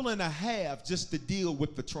double and a half just to deal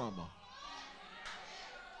with the trauma.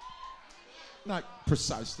 Not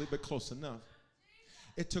precisely, but close enough.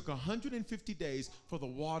 It took 150 days for the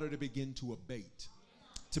water to begin to abate,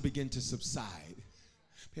 to begin to subside.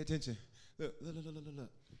 Pay attention. Look.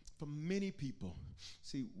 For many people,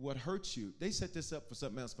 see, what hurts you, they set this up for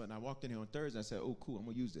something else, but I walked in here on Thursday, I said, oh, cool, I'm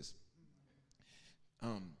going to use this.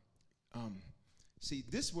 See,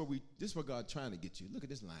 this is where God's trying to get you. Look at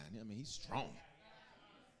this line. I mean, he's strong.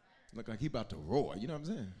 Look like he's about to roar. You know what I'm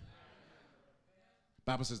saying?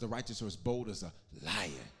 Bible says the righteous are as bold as a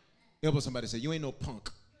lion. Elbow somebody say, you ain't no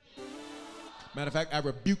punk. Matter of fact, I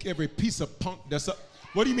rebuke every piece of punk that's up.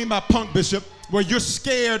 What do you mean by punk, Bishop? Where you're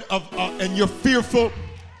scared of and you're fearful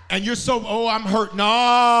and you're so, oh, I'm hurt.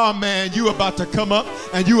 No, man, you about to come up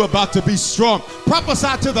and you about to be strong.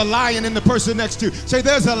 Prophesy to the lion in the person next to you. Say,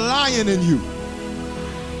 there's a lion in you.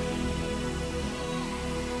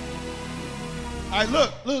 All right,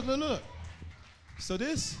 look. So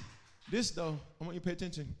this though, I want you to pay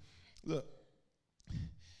attention. Look,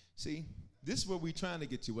 see, this is where we're trying to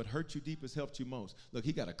get you. What hurt you deep has helped you most. Look,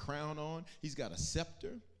 he got a crown on. He's got a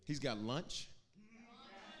scepter. He's got lunch.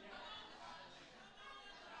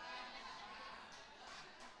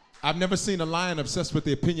 I've never seen a lion obsessed with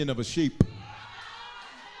the opinion of a sheep.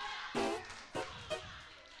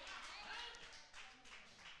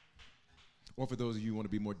 Or for those of you who want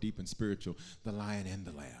to be more deep and spiritual, the lion and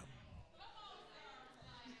the lamb.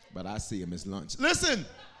 But I see him as lunch. Listen.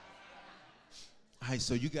 All right,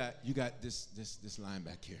 so you got this line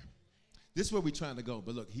back here. This is where we're trying to go.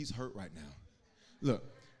 But look, he's hurt right now. Look,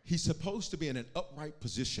 he's supposed to be in an upright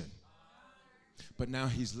position. But now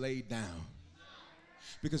he's laid down.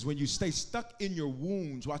 Because when you stay stuck in your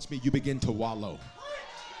wounds, watch me, you begin to wallow.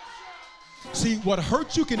 See, what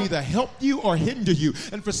hurts you can either help you or hinder you.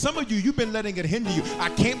 And for some of you, you've been letting it hinder you. I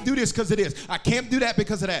can't do this because of this. I can't do that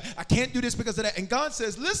because of that. I can't do this because of that. And God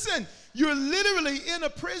says, listen, you're literally in a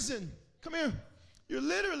prison. Come here. You're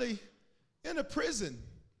literally in a prison.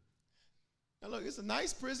 Now look, it's a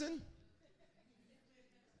nice prison.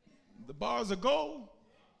 The bars are gold.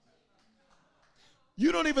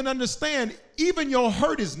 You don't even understand. Even your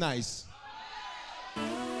hurt is nice.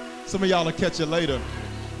 Some of y'all will catch it later.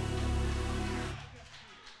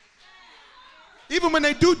 Even when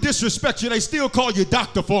they do disrespect you, they still call you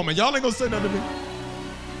Dr. Foreman. Y'all ain't gonna say nothing to me.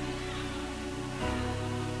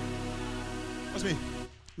 Watch me.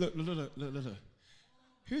 Look.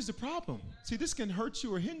 Here's the problem. See, this can hurt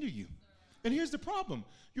you or hinder you. And here's the problem.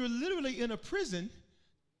 You're literally in a prison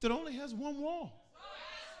that only has one wall.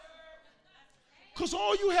 Because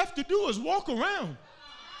all you have to do is walk around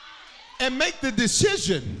and make the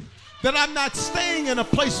decision that I'm not staying in a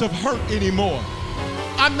place of hurt anymore.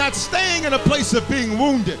 I'm not staying in a place of being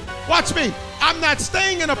wounded. Watch me. I'm not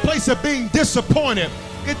staying in a place of being disappointed.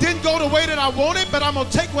 It didn't go the way that I wanted, but I'm going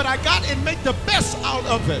to take what I got and make the best out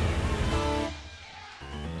of it.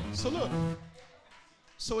 So look.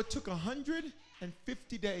 So it took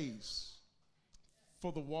 150 days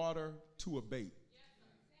for the water to abate,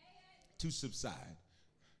 to subside.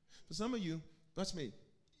 For some of you, watch me.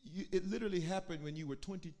 It literally happened when you were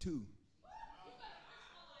 22.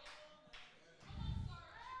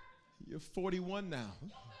 You're 41 now.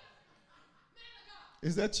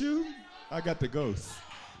 Is that you? I got the ghost.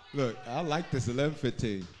 Look, I like this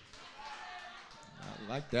 11:15. I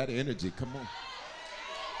like that energy. Come on.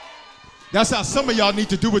 That's how some of y'all need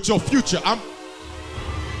to do with your future. I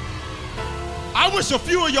wish a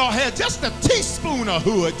few of y'all had just a teaspoon of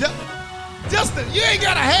hood. You ain't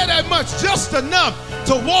got to have that much, just enough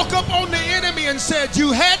to walk up on the enemy and said,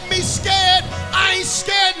 you had me scared, I ain't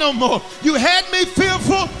scared no more. You had me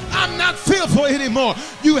fearful, I'm not fearful anymore.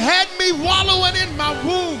 You had me wallowing in my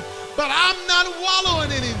womb, but I'm not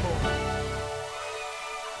wallowing anymore.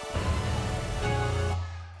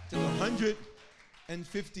 It took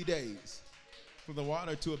 150 days for the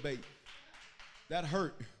water to abate. That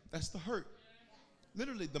hurt. That's the hurt.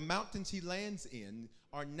 Literally, the mountains he lands in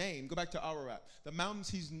are named. Go back to Ararat. The mountains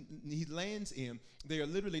he lands in, they are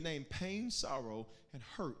literally named pain, sorrow, and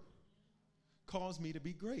hurt. Cause me to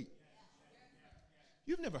be great.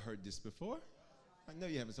 You've never heard this before. I know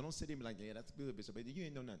you haven't, so don't sit here and be like, yeah, that's good, Bishop. You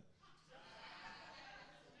ain't know nothing.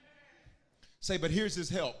 Say, but here's his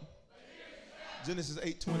help. Genesis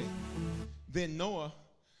 8:20. Then Noah,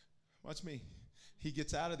 watch me, he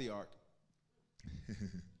gets out of the ark.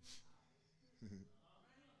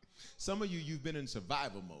 Some of you, you've been in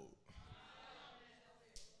survival mode.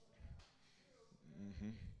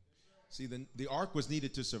 See, the ark was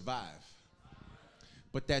needed to survive.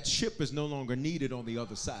 But that ship is no longer needed on the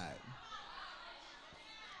other side.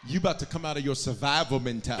 You about to come out of your survival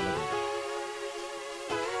mentality.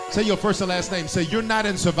 Say your first and last name. Say you're not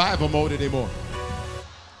in survival mode anymore.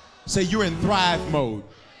 Say you're in thrive mode.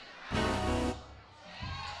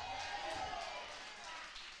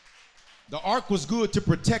 The ark was good to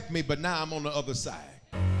protect me, but now I'm on the other side.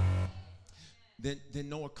 Then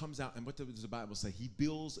Noah comes out, and what does the Bible say? He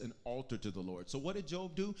builds an altar to the Lord. So what did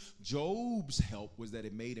Job do? Job's help was that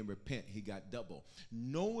it made him repent. He got double.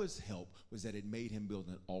 Noah's help was that it made him build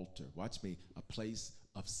an altar. Watch me. A place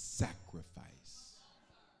of sacrifice.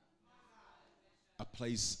 A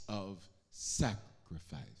place of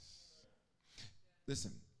sacrifice.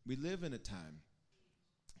 Listen, we live in a time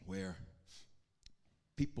where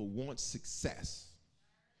people want success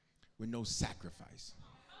with no sacrifice.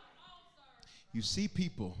 You see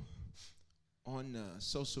people on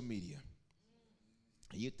social media,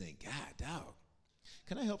 and you think, God, dog,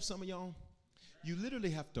 can I help some of y'all? You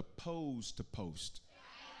literally have to pose to post.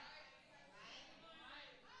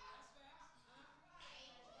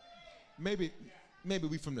 Maybe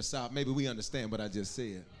we from the South, maybe we understand what I just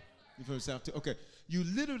said. You from the South too? Okay. You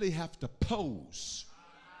literally have to pose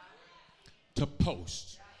to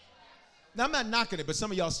post. Now, I'm not knocking it, but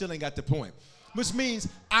some of y'all still ain't got the point. Which means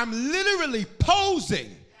I'm literally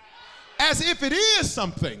posing as if it is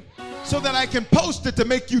something so that I can post it to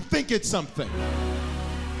make you think it's something.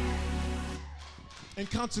 And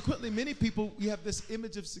consequently, many people, you have this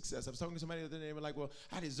image of success. I was talking to somebody the other day, they were like, well,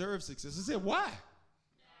 I deserve success. I said, why?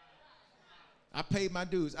 I paid my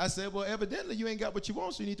dues. I said, well, evidently you ain't got what you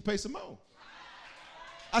want, so you need to pay some more.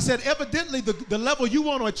 I said, evidently the level you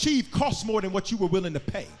want to achieve costs more than what you were willing to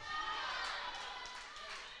pay.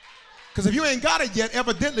 Because if you ain't got it yet,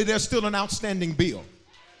 evidently there's still an outstanding bill.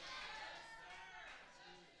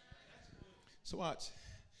 So watch.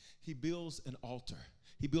 He builds an altar.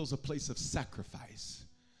 He builds a place of sacrifice.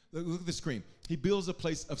 Look at the screen. He builds a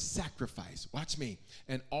place of sacrifice. Watch me.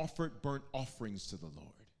 And offered burnt offerings to the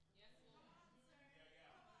Lord.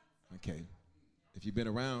 Okay. If you've been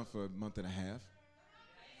around for a month and a half,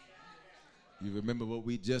 you remember what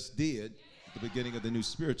we just did at the beginning of the new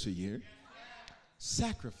spiritual year.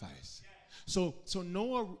 Sacrifice. So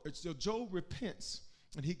Job repents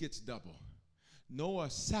and he gets double.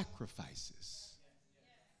 Noah sacrifices.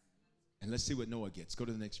 And let's see what Noah gets. Go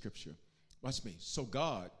to the next scripture. Watch me. So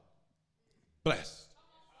God blessed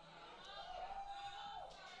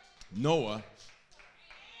Noah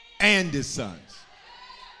and his sons.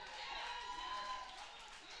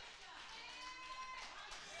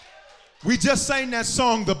 We just sang that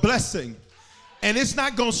song, The Blessing. And it's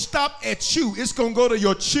not going to stop at you. It's going to go to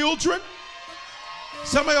your children.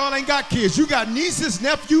 Some of y'all ain't got kids. You got nieces,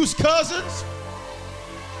 nephews, cousins.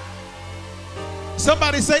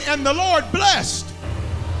 Somebody say, and the Lord blessed.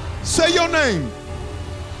 Say your name.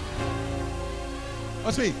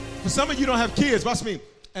 Watch me. For some of you don't have kids, watch me.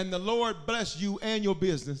 And the Lord bless you and your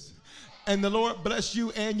business. And the Lord bless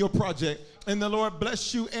you and your project. And the Lord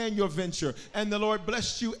bless you and your venture. And the Lord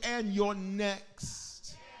bless you and your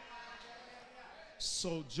next.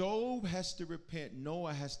 So Job has to repent.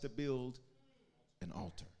 Noah has to build an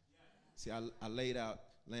altar. See, I laid out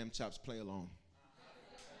lamb chops, play along.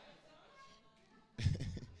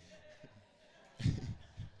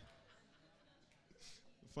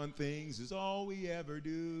 Fun things is all we ever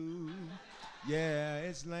do. Yeah,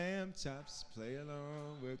 it's lamb chops, play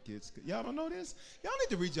along with kids. Y'all don't know this? Y'all need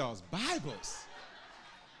to read y'all's Bibles.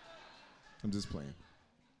 I'm just playing.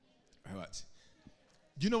 All right.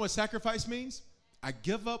 Do you know what sacrifice means? I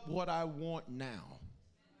give up what I want now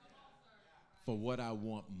for what I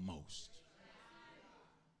want most.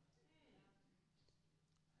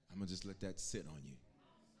 I'm going to just let that sit on you.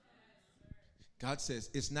 God says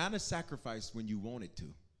it's not a sacrifice when you want it to.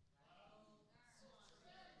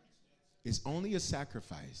 It's only a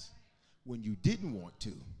sacrifice when you didn't want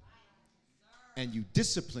to and you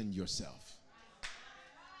disciplined yourself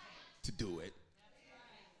to do it.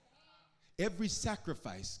 Every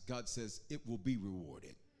sacrifice, God says, it will be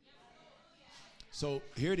rewarded. So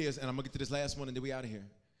here it is, and I'm going to get to this last one and then we out of here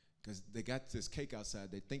because they got this cake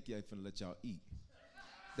outside. They think they're going to let y'all eat.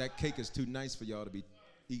 That cake is too nice for y'all to be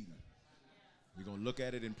eating. We're going to look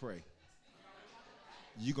at it and pray.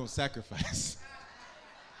 You're going to sacrifice.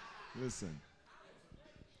 Listen.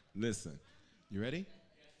 You ready?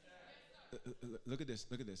 Look at this.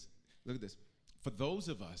 For those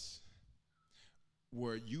of us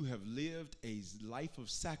where you have lived a life of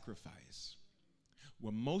sacrifice,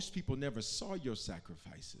 where most people never saw your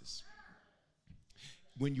sacrifices,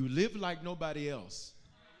 when you live like nobody else,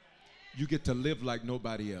 you get to live like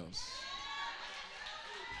nobody else.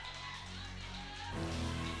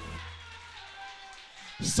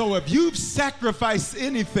 So if you've sacrificed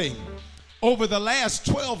anything over the last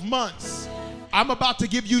 12 months, I'm about to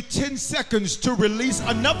give you 10 seconds to release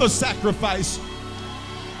another sacrifice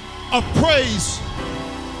of praise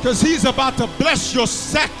because he's about to bless your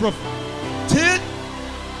sacrifice. 10.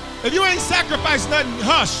 If you ain't sacrificed nothing,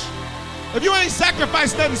 hush. If you ain't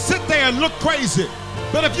sacrificed nothing, sit there and look crazy.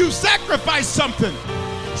 But if you sacrifice something,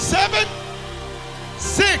 7,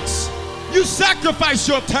 6, you sacrifice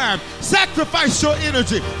your time, sacrifice your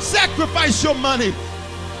energy, sacrifice your money.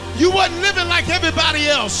 You wasn't living like everybody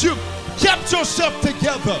else. You kept yourself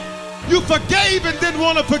together. You forgave and didn't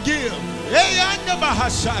want to forgive.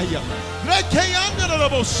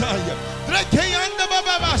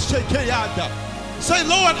 Say,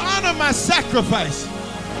 Lord, honor my sacrifice.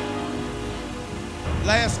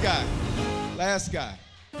 Last guy,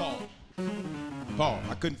 Paul.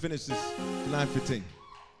 I couldn't finish this 9:15.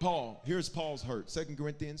 Paul, here's Paul's hurt. 2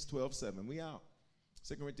 Corinthians 12:7. We out.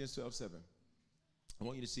 2 Corinthians 12:7. I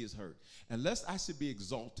want you to see his hurt. Unless I should be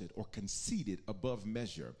exalted or conceited above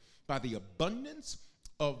measure by the abundance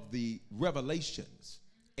of the revelations,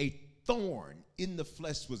 a thorn in the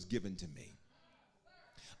flesh was given to me,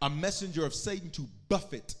 a messenger of Satan to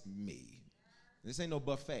buffet me. This ain't no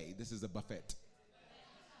buffet. This is a buffet.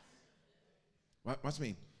 Watch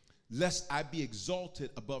me. Lest I be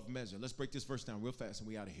exalted above measure. Let's break this verse down real fast and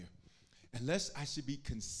we out of here. Unless I should be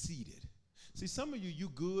conceited. See, some of you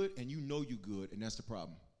good and you know you good, and that's the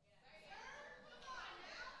problem.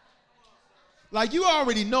 Like you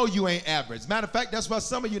already know you ain't average. Matter of fact, that's why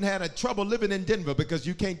some of you had a trouble living in Denver because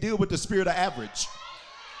you can't deal with the spirit of average.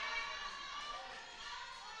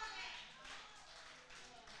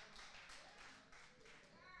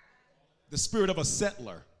 The spirit of a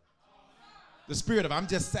settler. The spirit of I'm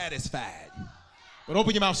just satisfied. But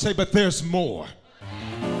open your mouth and say, but there's more.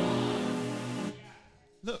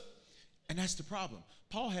 Look, and that's the problem.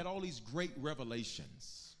 Paul had all these great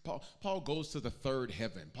revelations. Paul goes to the third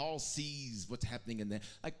heaven. Paul sees what's happening in there.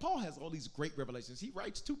 Like Paul has all these great revelations. He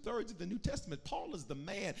writes 2/3 of the New Testament. Paul is the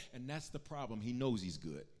man, and that's the problem. He knows he's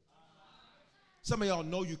good. Some of y'all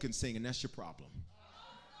know you can sing, and that's your problem.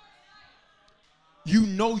 You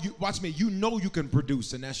know you, watch me, you know you can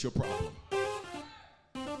produce, and that's your problem.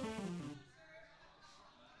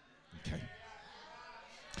 Okay.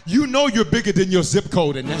 You know you're bigger than your zip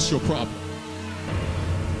code, and that's your problem.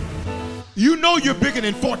 You know you're bigger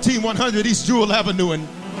than 14100 East Jewel Avenue, and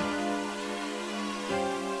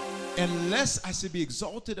unless I should be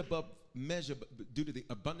exalted above measure due to the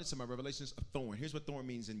abundance of my revelations, a thorn. Here's what thorn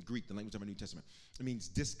means in Greek, the language of our New Testament. It means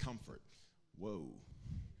discomfort. Whoa.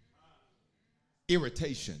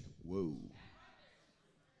 Irritation. Whoa.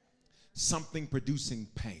 Something producing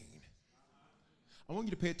pain. I want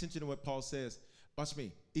you to pay attention to what Paul says. Watch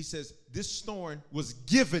me. He says, this thorn was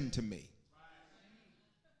given to me.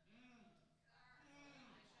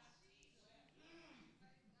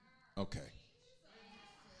 Okay.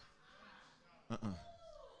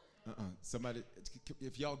 Somebody,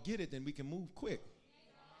 if y'all get it, then we can move quick.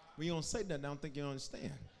 When you don't say nothing, I don't think you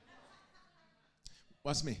understand.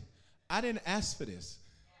 Watch me. I didn't ask for this.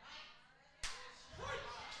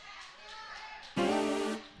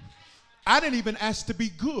 I didn't even ask to be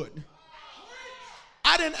good.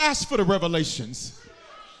 I didn't ask for the revelations.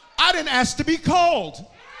 I didn't ask to be called.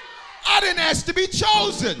 I didn't ask to be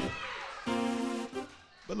chosen.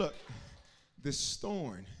 But look, this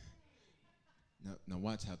thorn. Now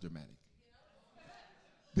watch how dramatic.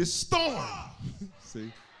 This thorn.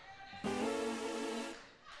 See?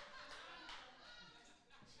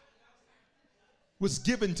 Was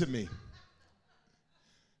given to me.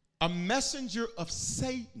 A messenger of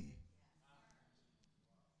Satan.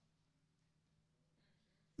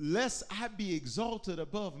 Lest I be exalted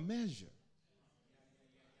above measure.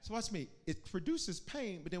 So watch me. It produces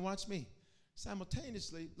pain, but then watch me.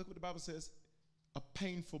 Simultaneously, look what the Bible says, a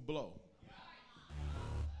painful blow.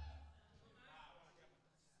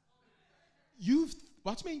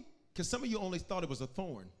 Watch me, because some of you only thought it was a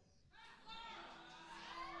thorn.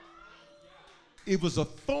 It was a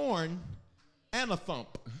thorn and a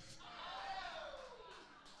thump.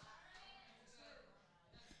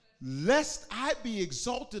 Lest I be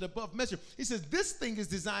exalted above measure. He says, this thing is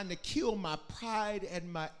designed to kill my pride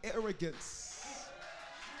and my arrogance.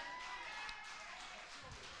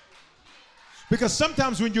 Because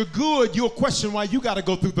sometimes when you're good, you'll question why you got to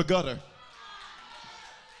go through the gutter.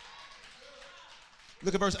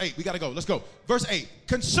 Look at verse 8. We got to go. Let's go. Verse 8.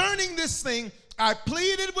 Concerning this thing, I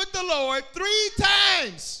pleaded with the Lord 3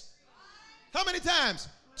 times. How many times?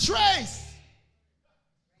 Trace.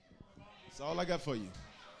 That's all I got for you.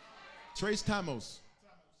 Trace Timos.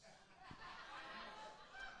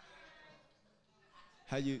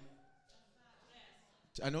 How you?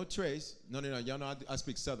 I know Trace. No. Y'all know I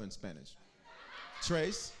speak Southern Spanish.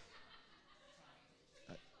 Trace.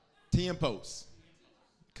 Tiempos.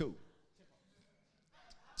 Cool.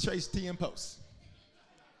 Trace tiempos.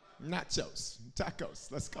 Nachos.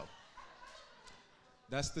 Tacos. Let's go.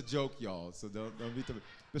 That's the joke, y'all. So don't be the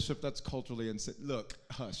Bishop. That's culturally and look,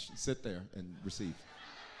 hush. Sit there and receive.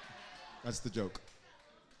 That's the joke.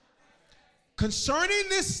 Concerning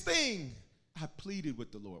this thing, I pleaded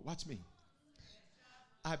with the Lord. Watch me.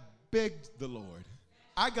 I begged the Lord.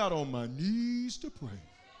 I got on my knees to pray.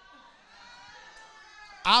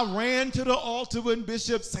 I ran to the altar when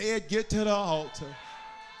Bishop said, get to the altar.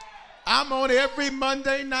 I'm on every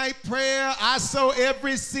Monday night prayer. I sow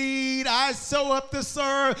every seed. I sow up to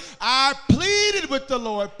serve. I pleaded with the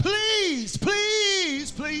Lord, please,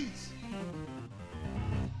 please, please.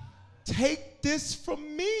 Take this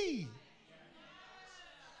from me.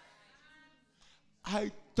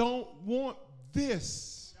 I don't want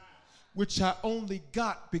this, which I only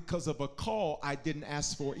got because of a call I didn't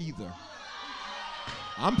ask for either.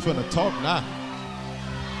 I'm finna talk now.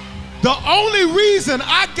 The only reason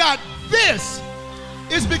I got this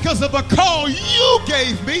is because of a call you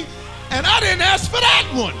gave me, and I didn't ask for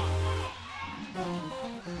that one.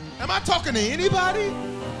 Am I talking to anybody?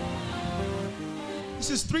 He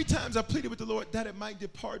says 3 times I pleaded with the Lord that it might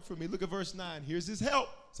depart from me. Look at verse 9. Here's his help.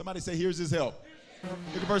 Somebody say, here's his help.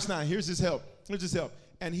 Look at verse 9. Here's his help. Here's his help.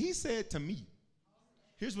 And he said to me,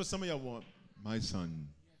 here's what some of y'all want. My son,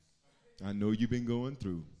 I know you've been going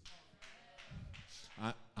through.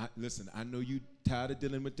 Listen, I know you tired of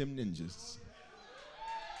dealing with them ninjas.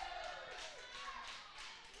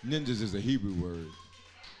 Ninjas is a Hebrew word.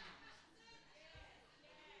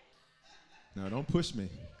 Now, don't push me,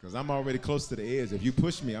 because I'm already close to the edge. If you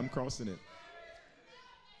push me, I'm crossing it.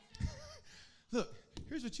 Look,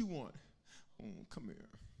 here's what you want. Oh, come here.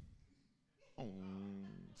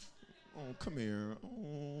 Oh, come here.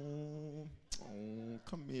 Oh,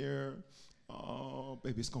 come here. Oh,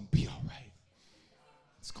 baby, it's going to be all right.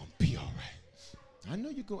 It's going to be all right. I know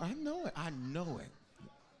you go. I know it. I know it.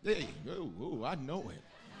 There you go. Oh, I know it.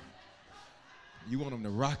 You want them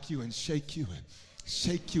to rock you and shake you and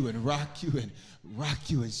shake you and rock you and rock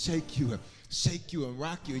you and shake you and shake you and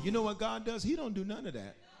rock you. You know what God does? He don't do none of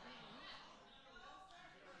that.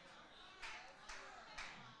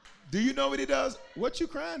 Do you know what he does? What you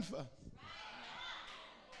crying for?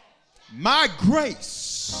 My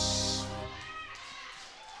grace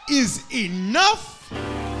is enough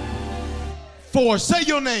for, say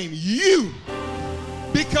your name, you.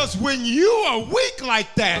 Because when you are weak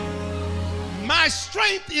like that, my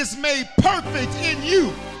strength is made perfect in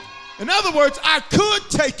you. In other words, I could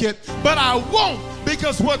take it, but I won't,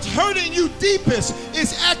 Because what's hurting you deepest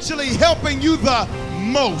is actually helping you the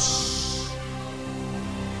most.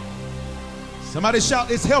 Somebody shout,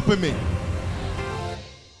 it's helping me.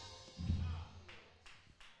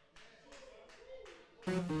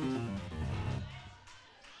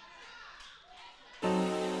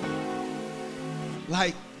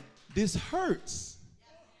 Like, this hurts.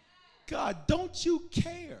 God, don't you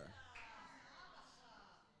care?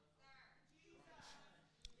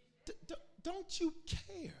 Don't you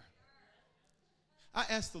care? I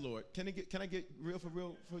asked the Lord, can I get real for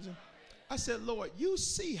real? I said, Lord, you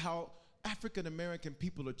see how African American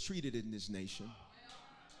people are treated in this nation.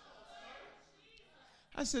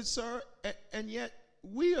 I said, sir, and yet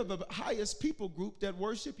we are the highest people group that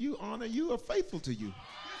worship you, honor you, are faithful to you.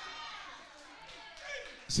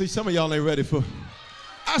 See, some of y'all ain't ready for.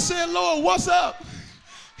 I said, Lord, what's up?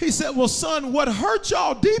 He said, well, son, what hurt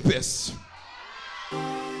y'all deepest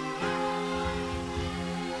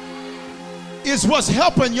is what's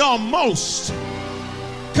helping y'all most.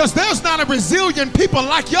 Because there's not a resilient people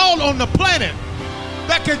like y'all on the planet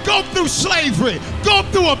that can go through slavery, go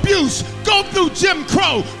through abuse, go through Jim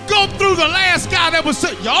Crow, go through the last guy that was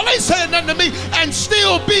saying, y'all ain't saying nothing to me, and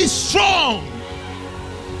still be strong.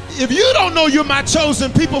 If you don't know you're my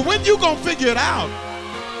chosen people, when you gonna figure it out?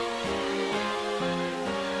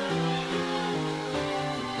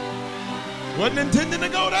 Wasn't intending to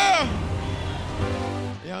go there.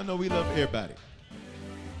 Y'all know we love everybody.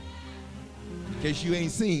 In case you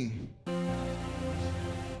ain't seen.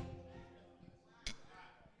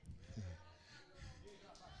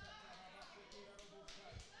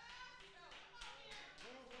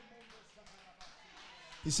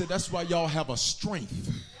 He said, that's why y'all have a strength.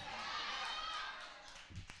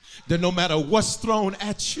 That no matter what's thrown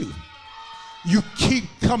at you, you keep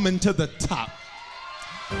coming to the top.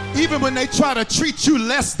 Even when they try to treat you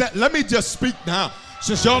less than, let me just speak now.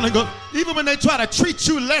 Since y'all ain't go, even when they try to treat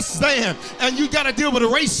you less than, and you got to deal with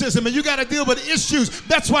racism and you got to deal with issues,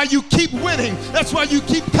 that's why you keep winning. That's why you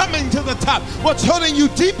keep coming to the top. What's hurting you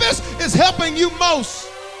deepest is helping you most.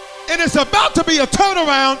 And it's about to be a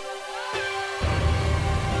turnaround.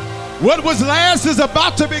 What was last is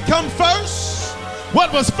about to become first.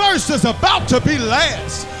 What was first is about to be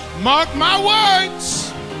last. Mark my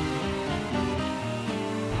words.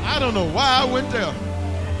 I don't know why I went there.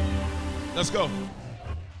 Let's go.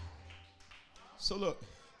 So look,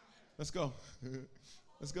 let's go.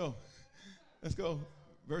 Let's go. Let's go.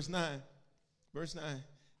 Verse 9. Verse 9.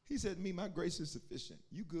 He said, me, my grace is sufficient.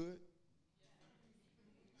 You good?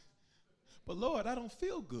 But Lord, I don't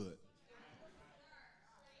feel good.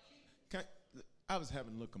 I was having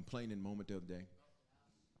a little complaining moment the other day.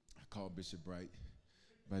 I called Bishop Bright,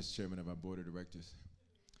 vice chairman of our board of directors.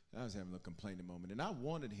 I was having a little complaining moment, and I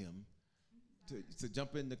wanted him to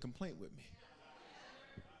jump in the complaint with me.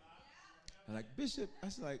 I'm like, Bishop, I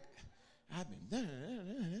was like, I've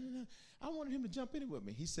been, I wanted him to jump in with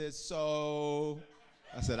me. He said, so,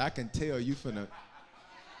 I said, I can tell you finna.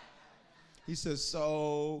 He says,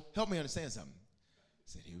 so, help me understand something. I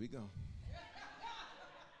said, here we go.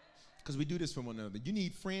 Because we do this for one another. You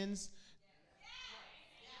need friends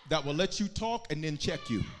that will let you talk and then check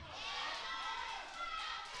you.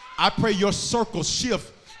 I pray your circle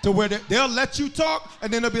shift to where they'll let you talk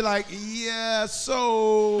and then they'll be like, yeah,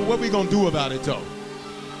 so what we gonna do about it though?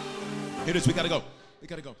 Here it is, we gotta go. We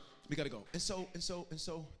gotta go. We gotta go. And so,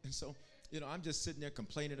 you know, I'm just sitting there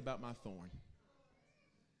complaining about my thorn.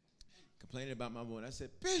 Complaining about my wound. I said,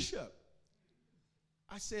 Bishop.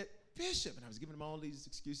 And I was giving him all these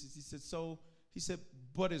excuses. He said,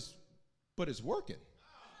 but it's working.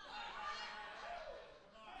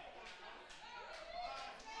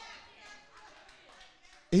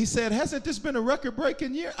 He said, hasn't this been a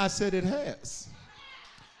record-breaking year? I said, it has.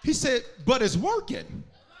 He said, but it's working.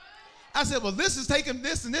 I said, well, this is taking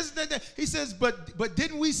this and this and that. He says, but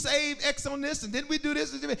didn't we save X on this and didn't we do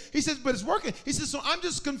this? He says, but it's working. He says, so I'm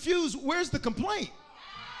just confused. Where's the complaint?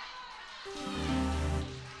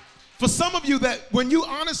 For some of you that when you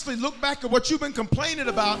honestly look back at what you've been complaining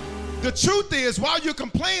about, the truth is while you're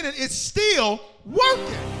complaining, it's still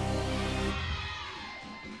working.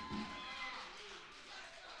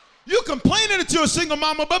 You're complaining that you're a single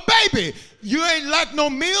mama, but baby, you ain't lack no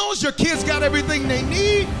meals. Your kids got everything they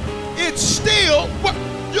need. It's still what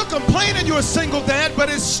you're complaining. You're a single dad, but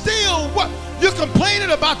it's still what you're complaining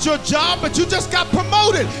about your job, but you just got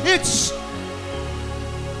promoted.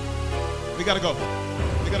 We gotta go.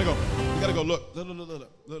 We gotta go. We gotta go. Look.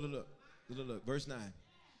 Verse 9.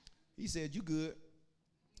 He said, "You good."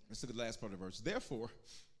 Let's look at the last part of the verse. Therefore,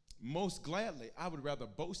 most gladly, I would rather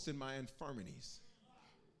boast in my infirmities,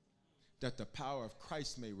 that the power of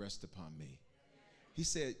Christ may rest upon me. He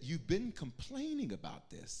said, you've been complaining about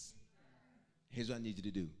this. Here's what I need you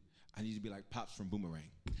to do. I need you to be like Pops from Boomerang.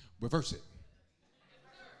 Reverse it.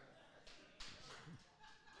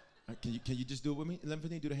 Can you just do it with me?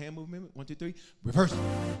 11:15, do the hand movement. 1, 2, 3. Reverse it.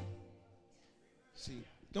 See,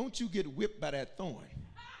 don't you get whipped by that thorn.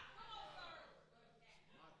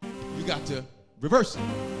 You got to reverse it.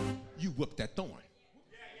 You whoop that thorn. All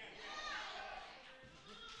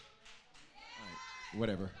right,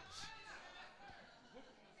 whatever.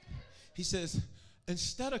 He says,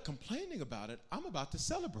 instead of complaining about it, I'm about to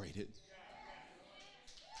celebrate it.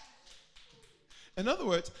 In other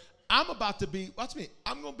words, I'm about to be, watch me,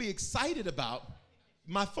 I'm going to be excited about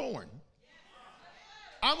my thorn.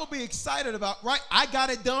 I'm going to be excited about, right, I got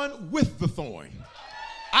it done with the thorn.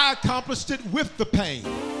 I accomplished it with the pain.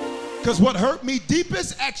 Because what hurt me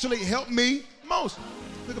deepest actually helped me most.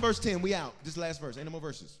 Look at verse 10, we out. This last verse, ain't no more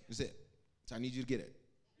verses. That's it. So I need you to get it.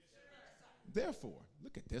 Therefore,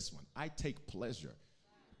 look at this one. I take pleasure.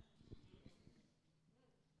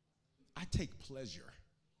 I take pleasure.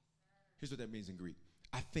 Here's what that means in Greek.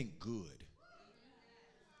 I think good.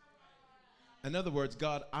 In other words,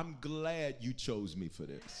 God, I'm glad you chose me for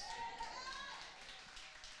this.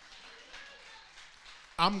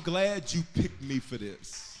 I'm glad you picked me for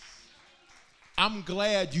this. I'm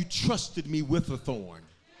glad you trusted me with a thorn.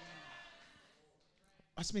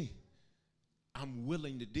 That's me. I'm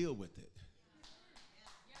willing to deal with it.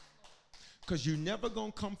 Because you're never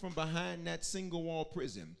going to come from behind that single wall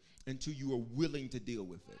prison until you are willing to deal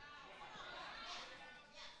with it.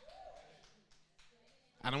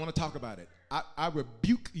 I don't want to talk about it. I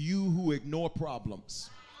rebuke you who ignore problems.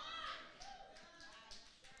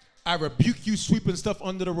 I rebuke you sweeping stuff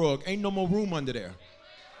under the rug. Ain't no more room under there.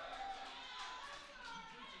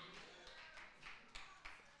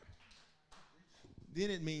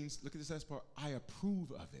 Then it means, look at this last part, I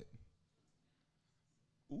approve of it.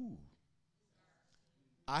 Ooh.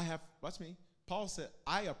 Watch me. Paul said,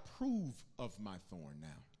 I approve of my thorn now.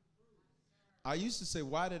 I used to say,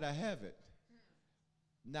 why did I have it?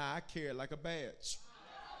 Nah, I carry it like a badge.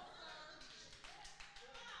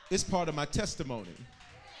 It's part of my testimony.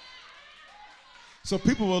 So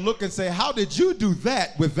people will look and say, how did you do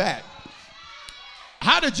that with that?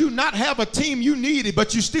 How did you not have a team you needed,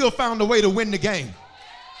 but you still found a way to win the game?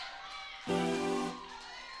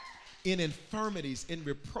 In infirmities, in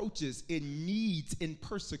reproaches, in needs, in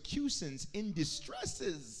persecutions, in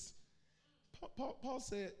distresses. Paul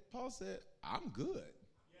said, I'm good.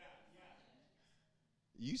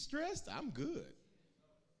 You stressed? I'm good.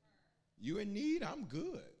 You in need? I'm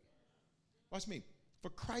good. Watch me. For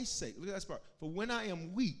Christ's sake, look at that part. For when I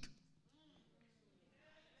am weak,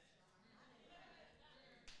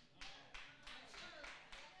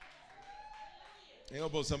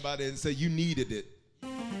 elbow somebody and say, you needed it.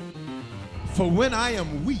 For when I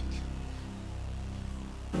am weak,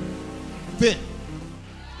 then.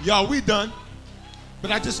 Y'all, we done.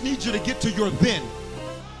 But I just need you to get to your then.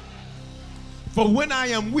 For when I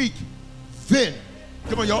am weak, then.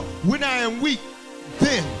 Come on, y'all. When I am weak,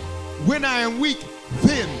 then. When I am weak,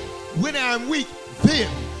 then. When I am weak, then.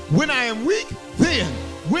 When I am weak, then.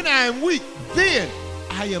 When I am weak, then.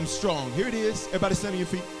 I am strong. Here it is. Everybody stand on your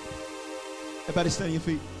feet. Everybody stand on your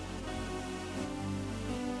feet.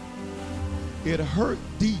 It hurt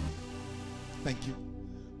deep. Thank you.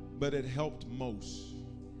 But it helped most.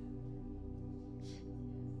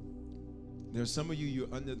 There's some of you,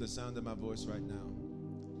 you're under the sound of my voice right now.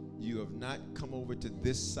 You have not come over to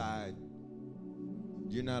this side.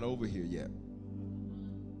 You're not over here yet.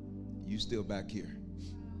 You still back here.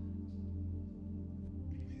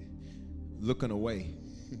 Looking away.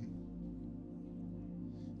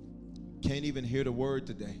 Can't even hear the word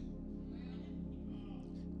today.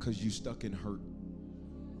 Because you stuck in hurt.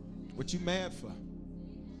 What you mad for?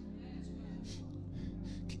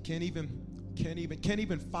 Can't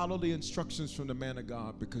even follow the instructions from the man of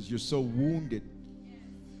God because you're so wounded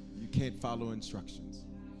you can't follow instructions.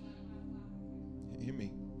 Hear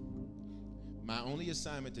me. My only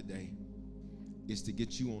assignment today is to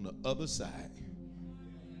get you on the other side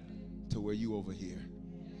to where you over here.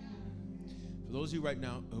 For those of you right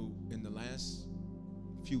now who in the last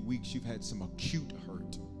few weeks you've had some acute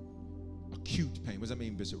hurt, acute pain. What does that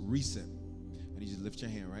mean, Bishop? Recent. I need you to lift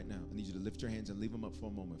your hand right now. I need you to lift your hands and leave them up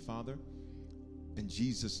for a moment. Father, in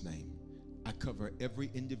Jesus' name, I cover every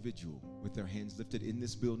individual with their hands lifted in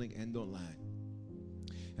this building and online.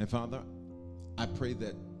 And Father, I pray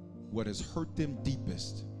that what has hurt them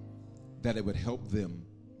deepest, that it would help them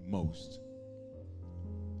most.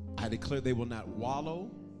 I declare they will not wallow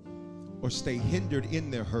or stay hindered in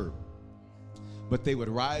their hurt, but they would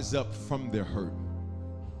rise up from their hurt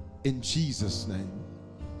in Jesus' name.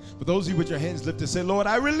 For those of you with your hands lifted, say, Lord,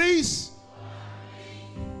 I release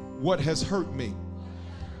what has hurt me,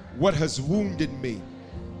 what has wounded me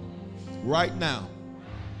right now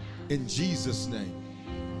in Jesus' name.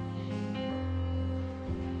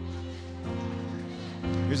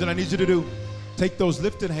 Here's what I need you to do. Take those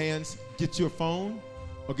lifted hands, get your phone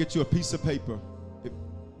or get you a piece of paper.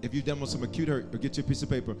 If you've done with some acute hurt, or get you a piece of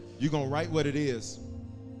paper. You're going to write what it is.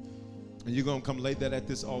 And you're going to come lay that at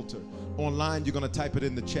this altar. Online, you're going to type it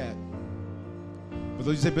in the chat. For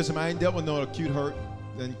those who say, Bishop, I ain't dealt with no acute hurt,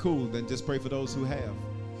 then cool. Then just pray for those who have.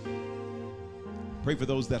 Pray for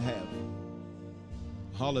those that have.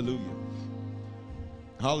 Hallelujah.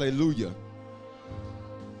 Hallelujah.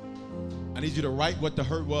 I need you to write what the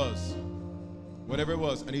hurt was. Whatever it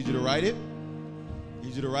was. I need you to write it. I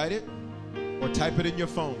need you to write it. Or type it in your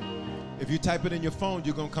phone. If you type it in your phone,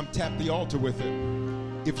 you're going to come tap the altar with it.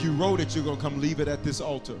 If you wrote it, you're going to come leave it at this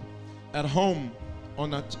altar. At home,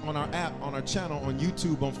 on our app, on our channel, on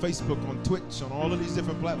YouTube, on Facebook, on Twitch, on all of these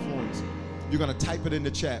different platforms, you're going to type it in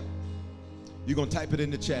the chat. You're going to type it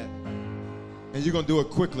in the chat. And you're going to do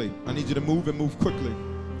it quickly. I need you to move and move quickly.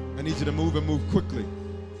 I need you to move and move quickly.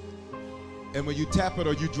 And when you tap it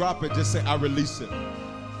or you drop it, just say, I release it.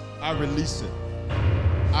 I release it.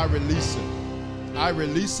 I release it. I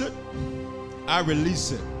release it. I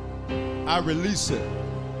release it. I release it.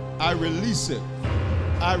 I release it.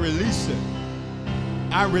 I release it.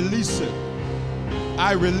 I release it.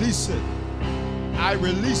 I release it. I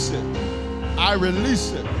release it. I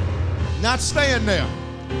release it. Not staying there.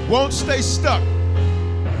 Won't stay stuck.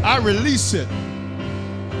 I release it.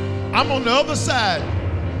 I'm on the other side.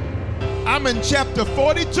 I'm in chapter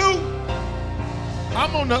 42.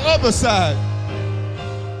 I'm on the other side.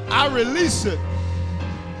 I release it.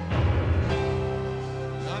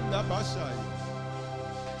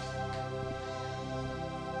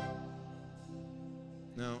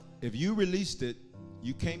 Now, if you released it,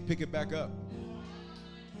 you can't pick it back up.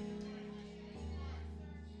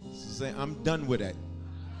 So say, I'm done with that.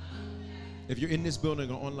 If you're in this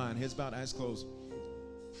building or online, heads bowed, eyes closed.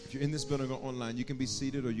 If you're in this building or online, you can be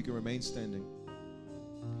seated or you can remain standing.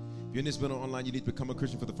 If you're in this building or online, you need to become a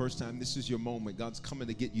Christian for the first time. This is your moment. God's coming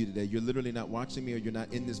to get you today. You're literally not watching me or you're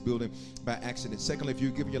not in this building by accident. Secondly, if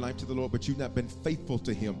you've given your life to the Lord, but you've not been faithful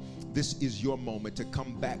to Him, this is your moment to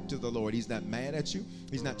come back to the Lord. He's not mad at you.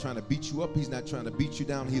 He's not trying to beat you up. He's not trying to beat you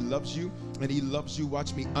down. He loves you, and He loves you,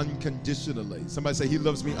 watch me, unconditionally. Somebody say, He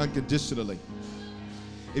loves me unconditionally.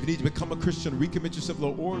 If you need to become a Christian, recommit yourself,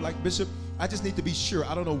 Lord. Or like Bishop, I just need to be sure.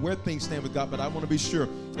 I don't know where things stand with God, but I want to be sure.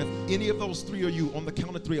 If any of those three are you, on the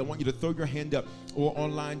count of three, I want you to throw your hand up. Or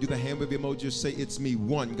online, do the hand wave emoji, or say, it's me.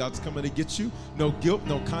 1, God's coming to get you. No guilt,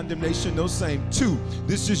 no condemnation, no shame. 2,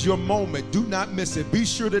 this is your moment. Do not miss it. Be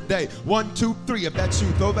sure today. 1, 2, 3. If that's you,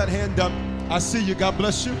 throw that hand up. I see you. God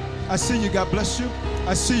bless you. I see you. God bless you.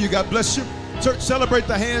 I see you. God bless you. Church, celebrate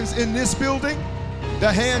the hands in this building.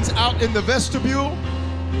 The hands out in the vestibule.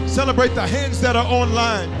 Celebrate the hands that are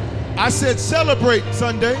online. I said celebrate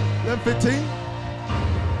Sunday, 11:15.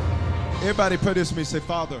 Everybody pray this with me. Say,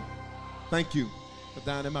 Father, thank you for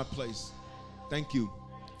dying in my place. Thank you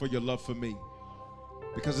for your love for me.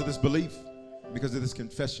 Because of this belief, because of this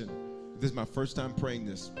confession, this is my first time praying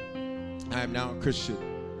this. I am now a Christian.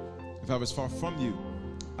 If I was far from you,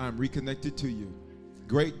 I am reconnected to you.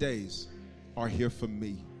 Great days are here for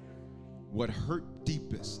me. What hurt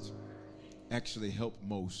deepest actually help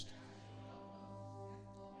most.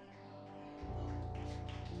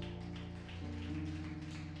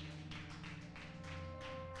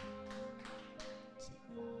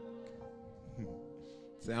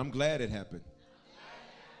 Say, I'm glad it happened.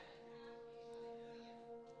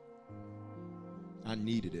 I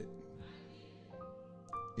needed it.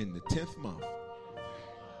 In the 10th month,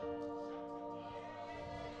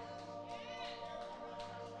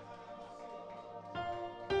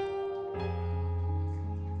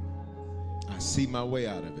 see my way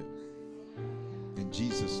out of it. In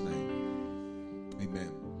Jesus' name,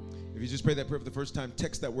 amen. If you just prayed that prayer for the first time,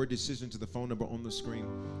 text that word decision to the phone number on the screen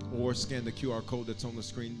or scan the QR code that's on the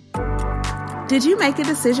screen. Did you make a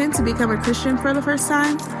decision to become a Christian for the first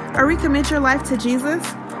time or recommit your life to Jesus?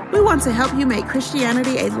 We want to help you make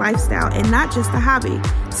Christianity a lifestyle and not just a hobby.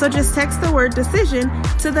 So just text the word decision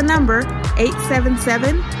to the number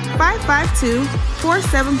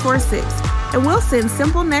 877-552-4746. And we'll send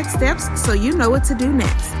simple next steps so you know what to do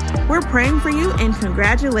next. We're praying for you and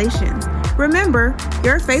congratulations. Remember,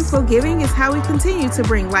 your faithful giving is how we continue to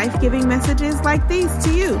bring life-giving messages like these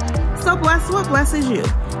to you. So bless what blesses you.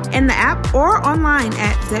 In the app or online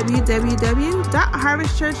at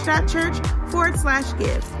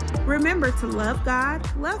www.harvestchurch.church/give. Remember to love God,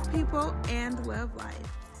 love people, and love life.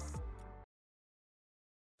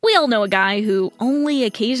 We all know a guy who only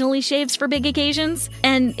occasionally shaves for big occasions,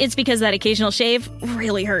 and it's because that occasional shave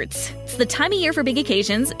really hurts. It's the time of year for big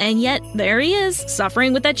occasions, and yet there he is,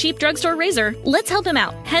 suffering with that cheap drugstore razor. Let's help him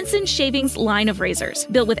out. Henson Shaving's line of razors,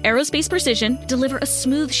 built with aerospace precision, deliver a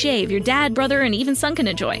smooth shave your dad, brother, and even son can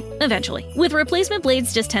enjoy, eventually. With replacement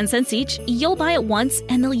blades just 10 cents each, you'll buy it once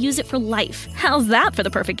and they'll use it for life. How's that for the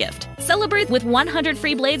perfect gift? Celebrate with 100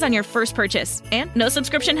 free blades on your first purchase, and no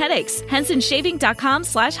subscription headaches.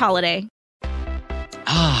 HensonShaving.com/holiday.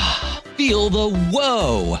 Feel the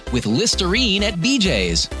whoa with Listerine at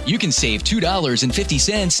BJ's. You can save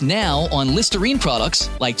 $2.50 now on Listerine products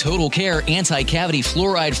like Total Care Anti-Cavity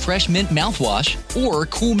Fluoride Fresh Mint Mouthwash or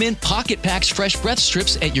Cool Mint Pocket Packs Fresh Breath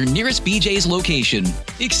Strips at your nearest BJ's location.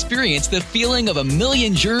 Experience the feeling of a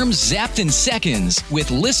million germs zapped in seconds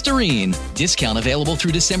with Listerine. Discount available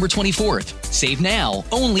through December 24th. Save now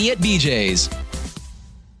only at BJ's.